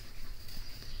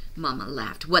 Mama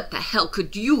laughed. "What the hell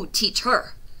could you teach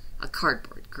her?" A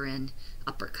cardboard grin,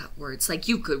 uppercut words, "like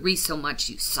you could read so much,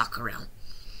 you suckerel."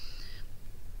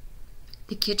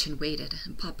 The kitchen waited,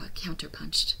 and Papa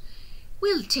counterpunched.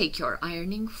 "We'll take your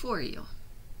ironing for you."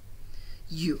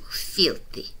 "You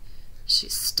filthy." She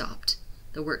stopped,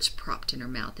 the words propped in her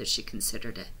mouth as she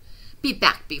considered it. "Be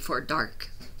back before dark."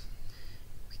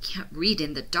 "We can't read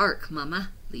in the dark,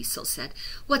 Mama," Liesel said.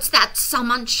 "What's that,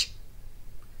 Samanch?"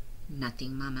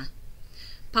 "Nothing, Mama."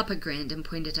 Papa grinned and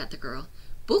pointed at the girl.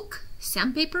 "Book,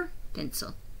 sandpaper,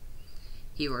 pencil."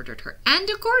 He ordered her, "And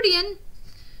accordion."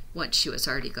 Once she was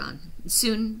already gone.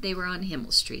 Soon they were on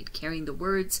Himmel Street, carrying the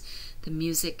words, the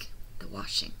music, the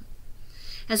washing.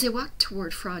 As they walked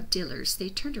toward Frau Diller's, they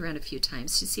turned around a few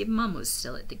times to see if Mom was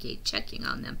still at the gate, checking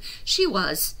on them. She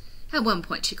was. At one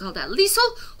point she called out,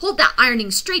 "Liesel, hold that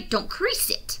ironing straight, don't crease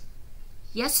it."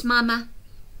 "Yes, Mama."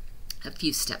 A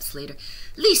few steps later,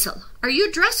 "Liesel, are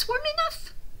your dress warm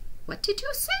enough?" "What did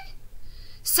you say?"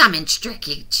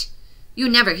 "Samenstrickage. You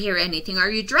never hear anything.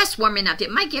 Are your dress warm enough?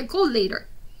 It might get cold later."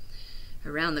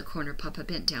 Around the corner, Papa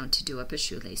bent down to do up a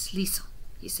shoelace. "Liesel,"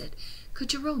 he said,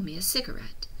 "could you roll me a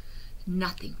cigarette?"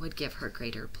 Nothing would give her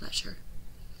greater pleasure.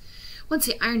 Once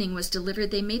the ironing was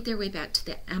delivered, they made their way back to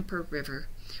the Amper River,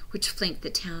 which flanked the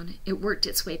town. It worked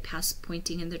its way past,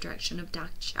 pointing in the direction of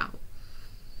Dachau,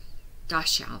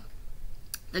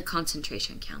 the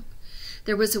concentration camp.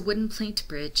 There was a wooden planked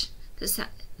bridge.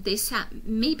 They sat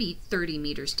maybe 30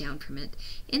 meters down from it,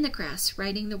 in the grass,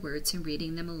 writing the words and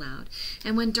reading them aloud.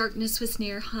 And when darkness was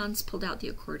near, Hans pulled out the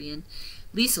accordion.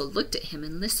 Liesel looked at him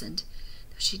and listened.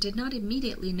 She did not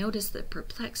immediately notice the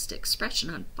perplexed expression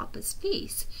on Papa's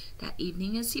face that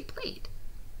evening as he played.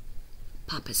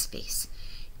 Papa's face.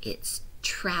 It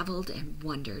traveled and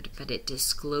wandered, but it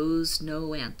disclosed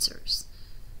no answers.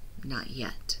 Not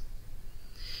yet.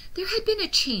 There had been a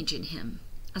change in him,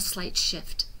 a slight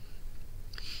shift.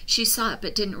 She saw it,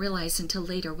 but didn't realize until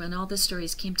later when all the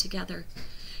stories came together.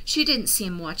 She didn't see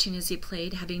him watching as he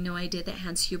played, having no idea that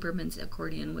Hans Huberman's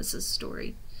accordion was a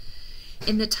story.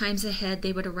 In the times ahead,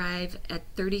 they would arrive at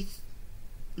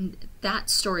that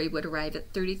story would arrive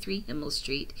at 33 Himmel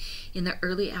Street in the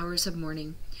early hours of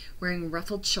morning, wearing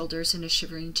ruffled shoulders and a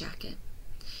shivering jacket.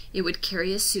 It would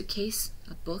carry a suitcase,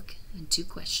 a book, and 2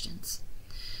 questions.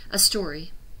 A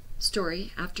story,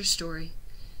 story after story,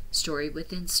 story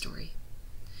within story.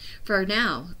 For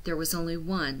now, there was only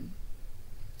one,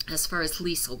 as far as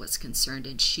Liesel was concerned,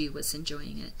 and she was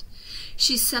enjoying it.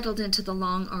 She settled into the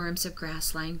long arms of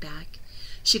grass lying back.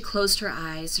 She closed her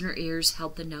eyes, and her ears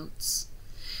held the notes.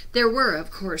 There were,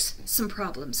 of course, some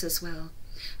problems as well.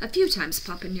 A few times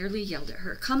Papa nearly yelled at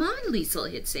her. "Come on, Liesel,"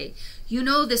 he'd say. "You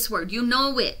know this word. You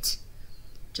know it."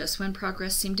 Just when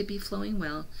progress seemed to be flowing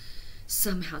well,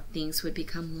 somehow things would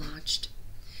become lodged.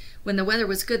 When the weather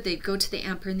was good, they'd go to the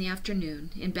Amper in the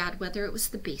afternoon. In bad weather, it was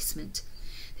the basement.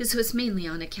 This was mainly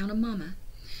on account of Mama.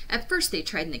 At first they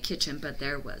tried in the kitchen, but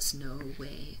there was no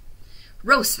way.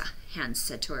 "Rosa," Hans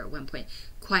said to her at one point.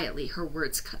 Quietly, her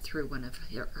words cut through one of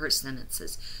her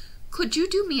sentences. "Could you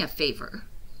do me a favor?"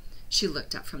 She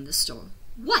looked up from the stove.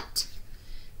 "What?"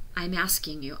 "I'm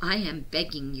asking you, I am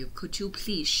begging you, could you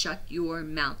please shut your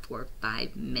mouth for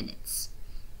 5 minutes?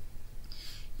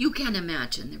 You can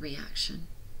imagine the reaction.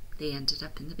 They ended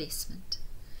up in the basement.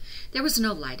 There was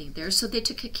no lighting there, so they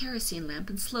took a kerosene lamp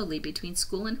and slowly, between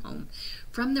school and home,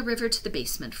 from the river to the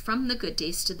basement, from the good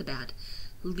days to the bad,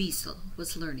 Liesel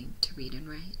was learning to read and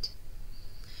write.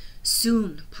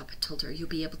 Soon, Papa told her, you'll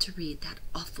be able to read that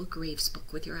awful Graves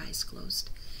book with your eyes closed,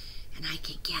 and I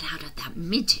can get out of that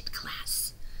midget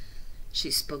class. She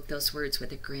spoke those words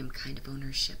with a grim kind of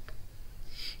ownership.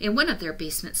 In one of their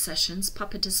basement sessions,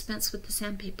 Papa dispensed with the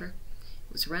sandpaper.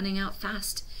 It was running out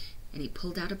fast, and he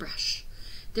pulled out a brush.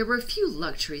 There were a few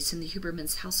luxuries in the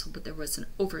Hubermans' household, but there was an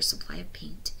oversupply of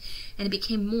paint, and it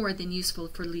became more than useful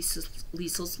for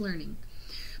Liesel's learning.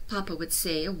 Papa would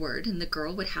say a word, and the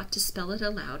girl would have to spell it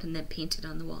aloud and then paint it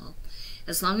on the wall.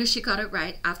 As long as she got it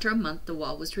right, after a month the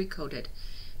wall was recoated,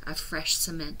 a fresh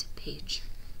cement page.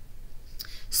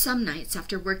 Some nights,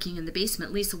 after working in the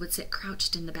basement, Liesel would sit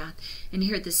crouched in the bath and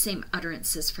hear the same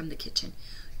utterances from the kitchen.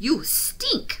 "You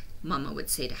stink," Mama would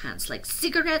say to Hans, "like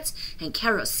cigarettes and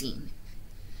kerosene."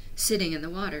 Sitting in the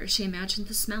water, she imagined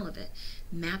the smell of it,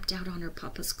 mapped out on her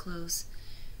papa's clothes.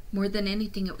 More than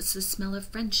anything, it was the smell of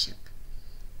friendship.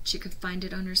 She could find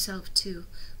it on herself, too.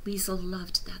 Liesel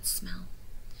loved that smell.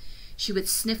 She would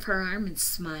sniff her arm and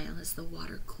smile as the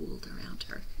water cooled around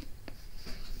her.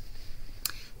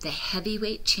 The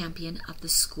heavyweight champion of the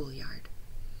schoolyard.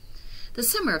 The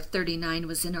summer of '39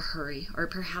 was in a hurry, or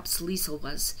perhaps Liesel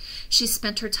was. She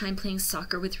spent her time playing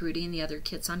soccer with Rudy and the other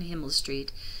kids on Himmel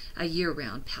Street, a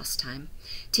year-round pastime,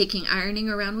 taking ironing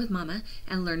around with Mama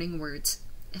and learning words.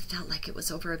 It felt like it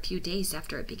was over a few days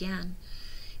after it began.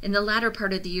 In the latter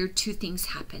part of the year, two things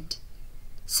happened.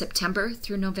 September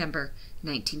through November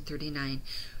 1939.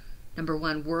 Number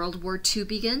one, World War II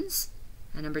begins,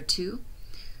 and number two,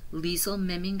 Liesel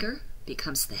Memminger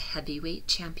becomes the heavyweight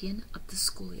champion of the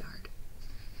schoolyard.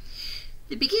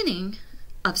 The beginning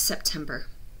of September.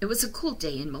 It was a cool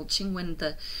day in Mulching when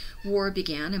the war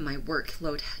began and my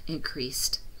workload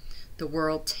increased. The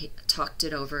world talked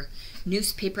it over.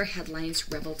 Newspaper headlines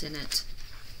reveled in it.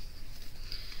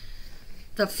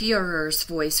 The Führer's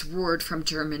voice roared from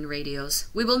German radios.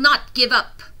 "We will not give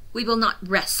up. We will not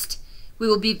rest. We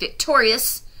will be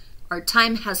victorious. Our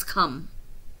time has come."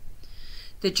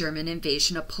 The German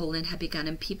invasion of Poland had begun,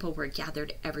 and people were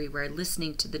gathered everywhere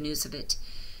listening to the news of it.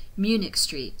 Munich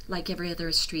Street, like every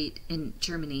other street in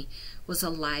Germany, was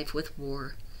alive with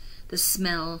war. The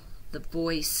smell, the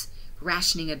voice,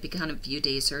 rationing had begun a few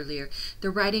days earlier, the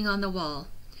writing on the wall,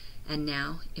 and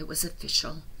now it was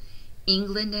official.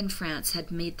 England and France had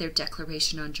made their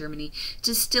declaration on Germany.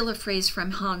 To steal a phrase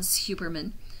from Hans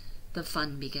Huberman, the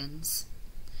fun begins.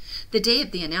 The day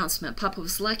of the announcement, Papa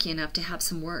was lucky enough to have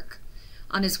some work.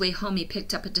 On his way home, he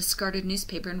picked up a discarded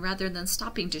newspaper, and rather than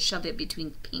stopping to shove it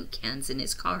between paint cans in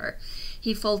his car,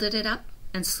 he folded it up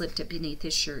and slipped it beneath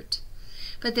his shirt.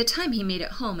 By the time he made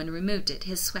it home and removed it,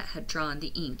 his sweat had drawn the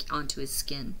ink onto his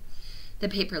skin. The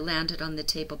paper landed on the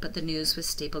table, but the news was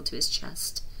stapled to his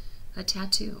chest. A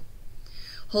tattoo.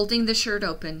 Holding the shirt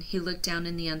open, he looked down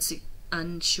in the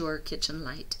unsure kitchen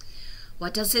light.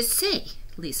 "What does it say?"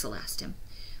 Liesel asked him.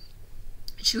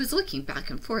 She was looking back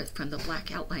and forth from the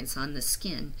black outlines on the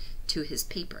skin to his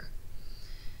paper.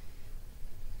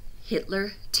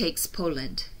 "Hitler takes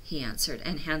Poland," he answered,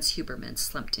 and Hans Huberman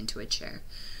slumped into a chair.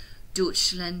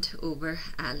 "Deutschland über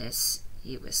alles,"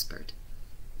 he whispered,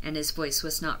 and his voice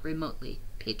was not remotely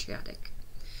patriotic.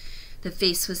 The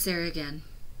face was there again,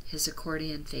 his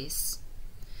accordion face.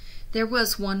 There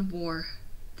was one war.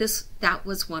 That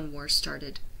was one war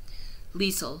started.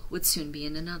 Liesel would soon be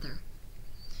in another.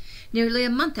 Nearly a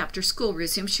month after school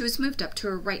resumed, she was moved up to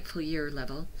her rightful year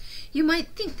level. You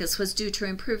might think this was due to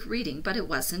improved reading, but it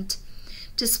wasn't.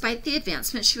 Despite the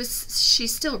advancement, she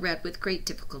still read with great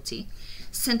difficulty.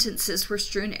 Sentences were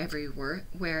strewn everywhere,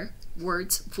 where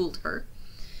words fooled her.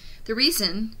 The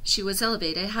reason she was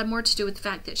elevated had more to do with the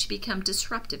fact that she became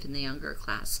disruptive in the younger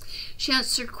class. She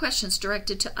answered questions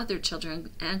directed to other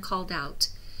children and called out.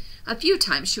 A few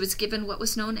times she was given what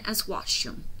was known as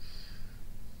Washroom.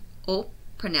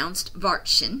 Pronounced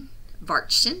Wartchen,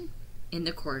 in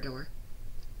the corridor.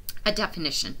 A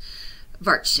definition,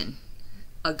 Wartchen,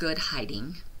 a good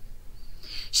hiding.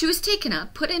 She was taken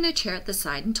up, put in a chair at the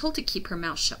side, and told to keep her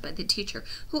mouth shut by the teacher,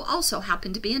 who also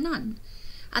happened to be a nun.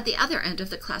 At the other end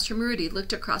of the classroom, Rudy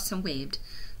looked across and waved.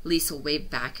 Liesel waved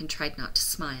back and tried not to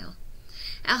smile.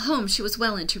 At home, she was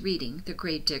well into reading the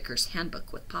Grave Digger's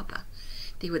Handbook with Papa.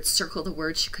 They would circle the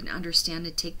words she couldn't understand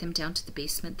and take them down to the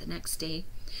basement the next day.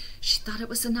 She thought it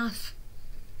was enough.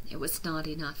 It was not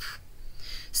enough.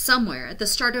 Somewhere, at the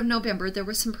start of November, there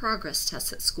were some progress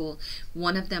tests at school.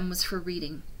 One of them was for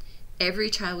reading. Every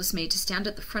child was made to stand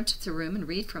at the front of the room and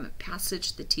read from a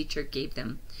passage the teacher gave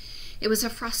them. It was a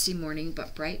frosty morning,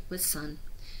 but bright with sun.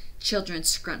 Children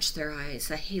scrunched their eyes.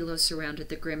 A halo surrounded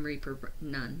the Grim Reaper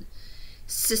nun.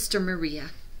 Sister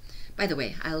Maria. By the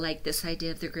way, I like this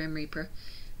idea of the Grim Reaper.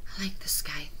 I like the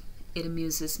sky. It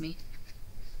amuses me.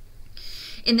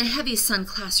 In the heavy sun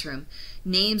classroom,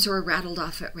 names were rattled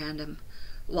off at random.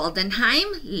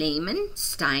 Waldenheim, Lehman,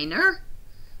 Steiner.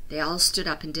 They all stood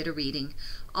up and did a reading,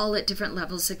 all at different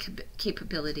levels of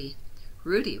capability.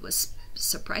 Rudy was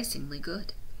surprisingly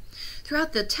good.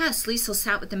 Throughout the test, Liesel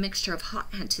sat with a mixture of hot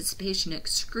anticipation and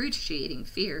excruciating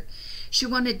fear. She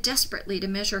wanted desperately to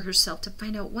measure herself to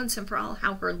find out once and for all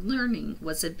how her learning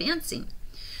was advancing.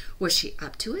 Was she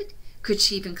up to it? Could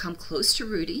she even come close to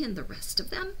Rudy and the rest of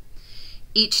them?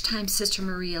 Each time Sister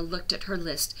Maria looked at her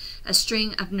list, a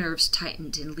string of nerves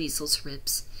tightened in Liesel's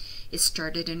ribs. It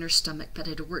started in her stomach, but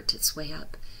it worked its way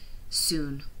up.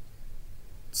 Soon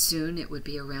it would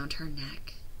be around her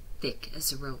neck, thick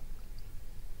as a rope.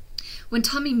 When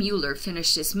Tommy Mueller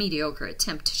finished his mediocre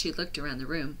attempt, she looked around the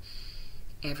room.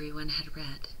 Everyone had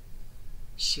read.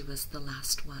 She was the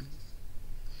last one.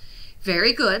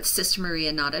 Very good, Sister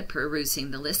Maria nodded,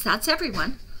 perusing the list. That's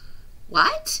everyone.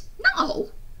 What?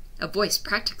 No. A voice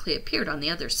practically appeared on the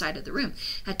other side of the room.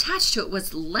 Attached to it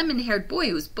was the lemon-haired boy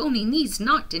whose bony knees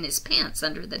knocked in his pants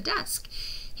under the desk.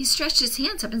 He stretched his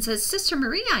hands up and said, Sister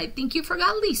Maria, I think you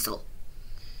forgot Liesel.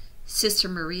 Sister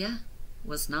Maria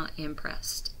was not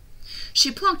impressed.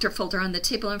 She plonked her folder on the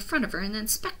table in front of her and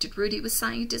inspected Rudy with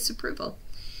sighing disapproval.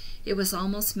 It was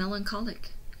almost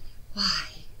melancholic.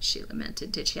 Why, she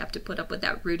lamented, did she have to put up with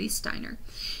that Rudy Steiner?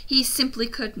 He simply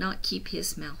could not keep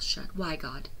his mouth shut. Why,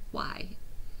 God, why?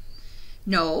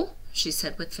 No, she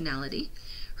said with finality.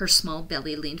 Her small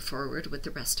belly leaned forward with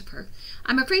the rest of her.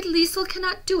 I'm afraid Liesel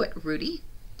cannot do it, Rudy.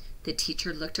 The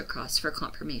teacher looked across for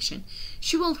confirmation.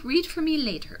 She will read for me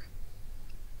later.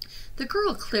 The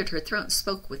girl cleared her throat and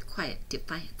spoke with quiet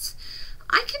defiance.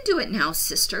 I can do it now,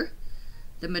 sister.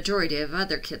 The majority of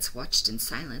other kids watched in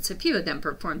silence. A few of them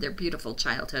performed their beautiful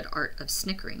childhood art of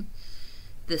snickering.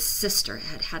 The sister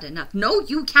had had enough. No,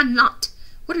 you cannot.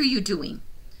 What are you doing?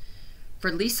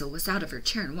 For Liesel was out of her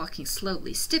chair and walking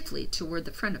slowly, stiffly toward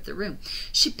the front of the room.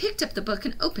 She picked up the book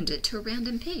and opened it to a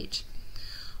random page.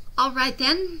 All right,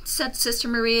 then, said Sister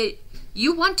Maria.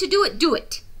 You want to do it, do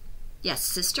it. Yes,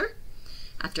 sister.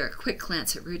 After a quick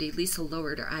glance at Rudy, Liesel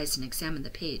lowered her eyes and examined the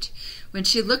page. When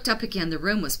she looked up again, the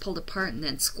room was pulled apart and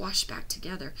then squashed back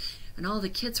together, and all the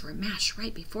kids were mashed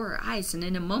right before her eyes, and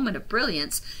in a moment of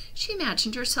brilliance, she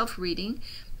imagined herself reading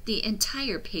the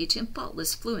entire page in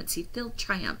faultless fluency-filled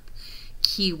triumph.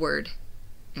 Keyword,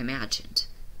 imagined.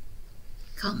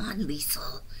 Come on,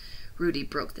 Liesel. Rudy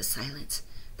broke the silence.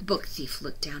 The book thief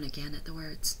looked down again at the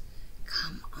words.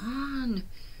 Come on,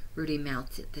 Rudy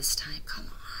mouthed it this time. Come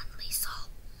on, Liesel.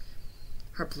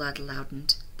 Her blood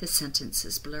loudened. The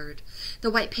sentences blurred.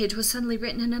 The white page was suddenly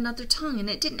written in another tongue, and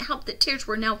it didn't help that tears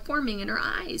were now forming in her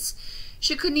eyes.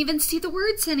 She couldn't even see the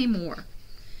words anymore.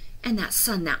 And that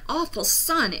sun, that awful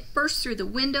sun, it burst through the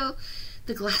window.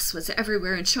 The glass was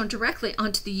everywhere and shone directly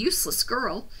onto the useless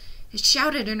girl. It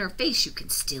shouted in her face, you can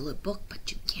steal a book,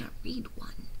 but you can't read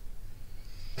one.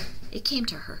 It came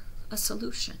to her, a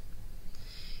solution.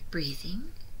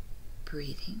 Breathing,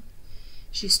 breathing.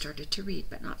 She started to read,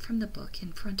 but not from the book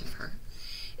in front of her.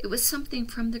 It was something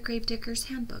from the Gravedigger's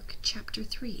Handbook, Chapter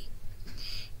 3.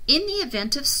 In the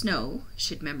event of snow,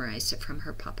 she'd memorized it from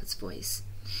her papa's voice.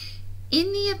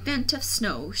 In the event of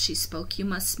snow, she spoke, you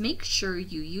must make sure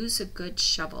you use a good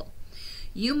shovel.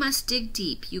 You must dig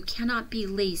deep. You cannot be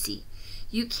lazy.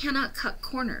 You cannot cut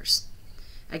corners.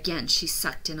 Again, she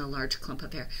sucked in a large clump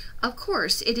of air. Of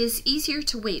course, it is easier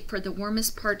to wait for the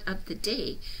warmest part of the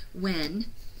day when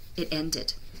it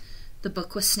ended. The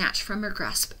book was snatched from her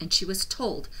grasp, and she was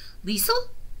told, Liesel,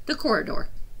 the corridor.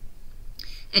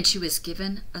 And she was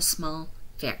given a small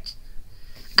Wert.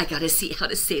 I gotta see how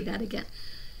to say that again.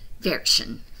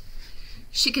 Wertchen.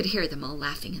 She could hear them all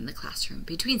laughing in the classroom.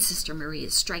 Between Sister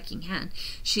Maria's striking hand,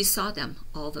 she saw them,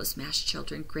 all those mashed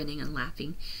children, grinning and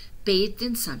laughing, bathed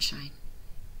in sunshine.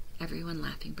 Everyone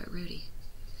laughing but Rudy.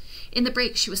 In the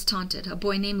break, she was taunted. A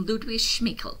boy named Ludwig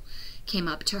Schmeichel came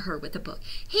up to her with a book.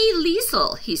 Hey,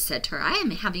 Liesel, he said to her, I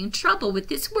am having trouble with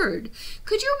this word.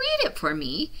 Could you read it for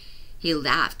me? He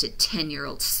laughed at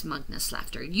 10-year-old smugness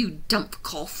laughter. You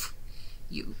dumpkopf.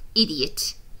 You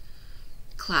idiot.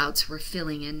 Clouds were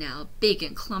filling in now, big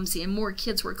and clumsy, and more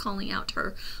kids were calling out to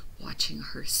her, watching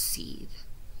her seethe.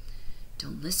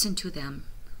 Don't listen to them,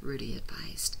 Rudy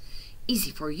advised.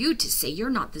 Easy for you to say, you're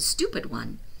not the stupid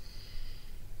one.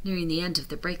 Nearing the end of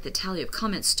the break, the tally of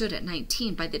comments stood at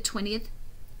 19. By the 20th,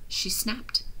 she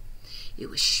snapped. It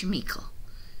was Schmeichel,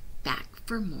 back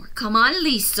for more. Come on,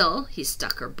 Liesel. He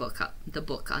stuck the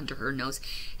book under her nose.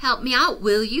 Help me out,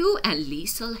 will you? And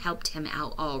Liesel helped him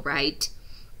out all right.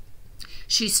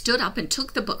 She stood up and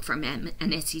took the book from him,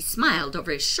 and as he smiled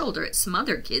over his shoulder at some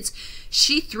other kids,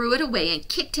 she threw it away and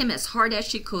kicked him as hard as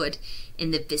she could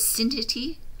in the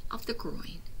vicinity of the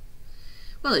groin.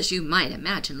 Well, as you might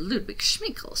imagine, Ludwig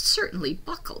Schminkel certainly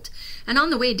buckled, and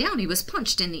on the way down he was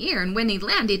punched in the ear, and when he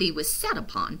landed he was set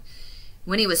upon.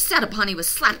 When he was set upon, he was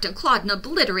slapped and clawed and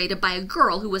obliterated by a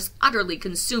girl who was utterly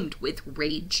consumed with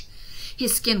rage.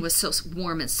 His skin was so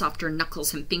warm and soft, her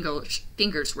knuckles and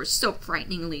fingers were so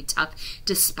frighteningly tough,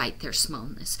 despite their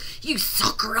smallness. You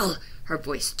sockerel! Her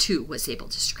voice, too, was able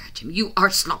to scratch him. You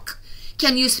Arschloch!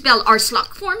 Can you spell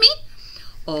Arschloch for me?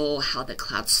 Oh, how the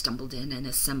clouds stumbled in and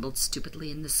assembled stupidly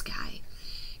in the sky.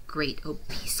 Great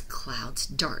obese clouds,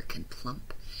 dark and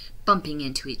plump, bumping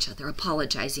into each other,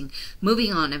 apologizing,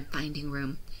 moving on and finding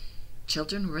room.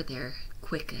 Children were there,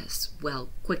 quick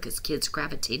as kids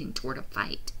gravitating toward a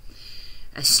fight.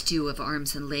 A stew of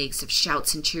arms and legs, of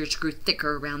shouts and cheers grew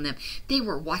thicker around them. They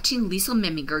were watching Liesel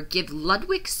Memminger give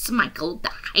Ludwig Schminkel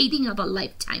the hiding of a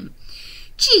lifetime.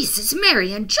 Jesus,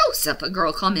 Mary, and Joseph, a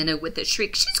girl commented with a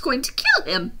shriek. She's going to kill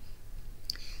him.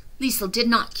 Liesel did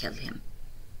not kill him,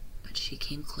 but she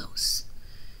came close.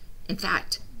 In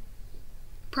fact,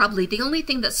 probably the only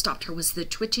thing that stopped her was the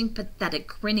twitching, pathetic,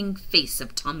 grinning face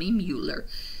of Tommy Mueller.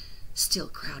 Still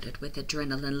crowded with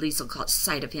adrenaline, Liesel caught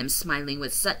sight of him smiling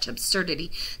with such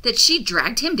absurdity that she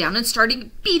dragged him down and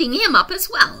started beating him up as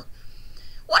well.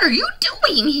 What are you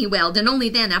doing? He wailed, and only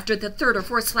then, after the third or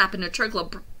fourth slap and a trickle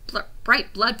of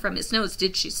bright blood from his nose,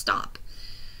 did she stop.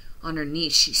 On her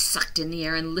knees, she sucked in the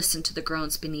air and listened to the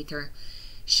groans beneath her.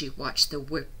 She watched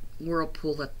the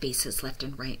whirlpool of faces left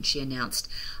and right, and she announced,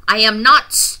 I am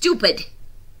not stupid.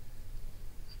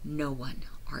 No one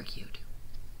argued.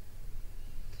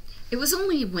 It was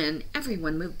only when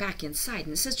everyone moved back inside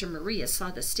and Sister Maria saw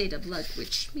the state of Ludwig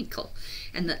Schminkel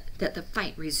and that the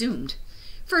fight resumed.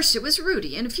 First it was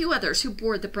Rudy and a few others who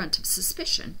bore the brunt of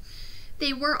suspicion.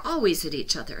 They were always at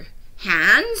each other.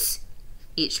 Hands!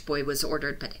 Each boy was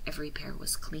ordered, but every pair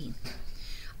was clean.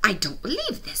 I don't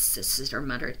believe this, the sister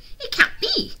muttered. It can't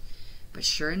be. But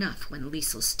sure enough, when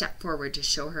Liesel stepped forward to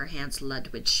show her hands,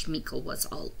 Ludwig Schminkel was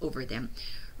all over them,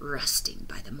 rusting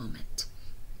by the moment.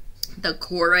 The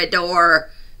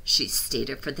corridor, she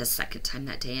stated for the second time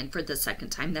that day, and for the second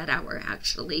time that hour,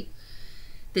 actually.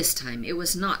 This time it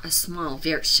was not a small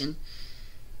version.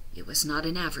 It was not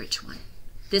an average one.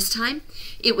 This time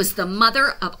it was the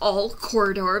mother of all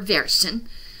corridor version.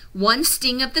 One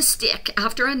sting of the stick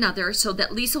after another, so that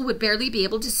Liesel would barely be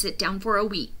able to sit down for a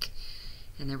week.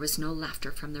 And there was no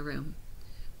laughter from the room,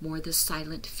 more the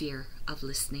silent fear of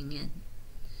listening in.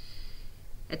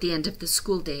 At the end of the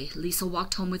school day, Liesel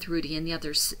walked home with Rudy and the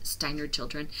other Steiner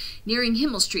children, nearing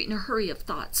Himmel Street in a hurry of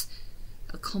thoughts.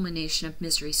 A culmination of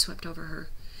misery swept over her.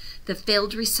 The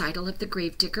failed recital of the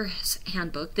Gravedigger's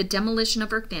handbook, the demolition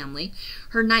of her family,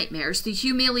 her nightmares, the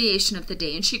humiliation of the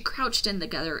day, and she crouched in the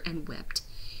gutter and wept.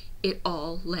 It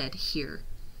all led here.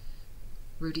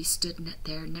 Rudy stood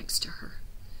there next to her.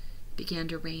 It began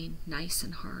to rain, nice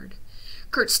and hard.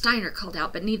 Kurt Steiner called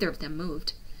out, but neither of them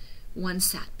moved. One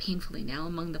sat painfully now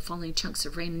among the falling chunks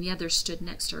of rain, and the other stood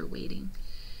next to her, waiting.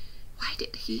 Why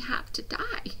did he have to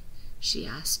die? She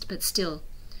asked, but still,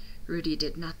 Rudy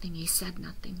did nothing. He said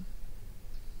nothing.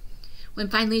 When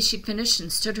finally she'd finished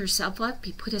and stood herself up,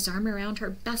 he put his arm around her,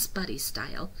 best buddy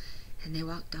style, and they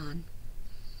walked on.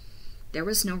 There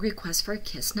was no request for a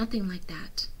kiss, nothing like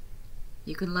that.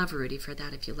 You can love Rudy for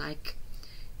that if you like.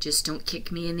 Just don't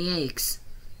kick me in the eggs.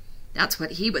 That's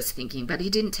what he was thinking, but he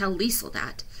didn't tell Liesel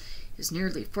that. It was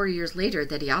nearly 4 years later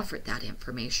that he offered that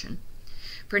information.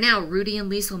 For now, Rudy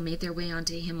and Liesel made their way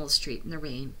onto Himmel Street in the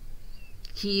rain.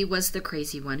 He was the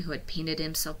crazy one who had painted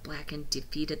himself black and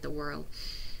defeated the world.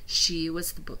 She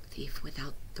was the book thief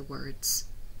without the words.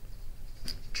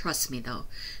 Trust me, though,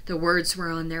 the words were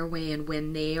on their way, and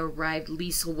when they arrived,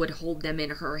 Liesel would hold them in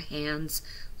her hands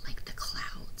like the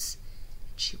clouds,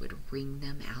 and she would wring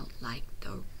them out like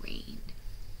the rain.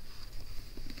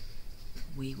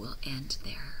 We will end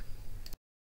there.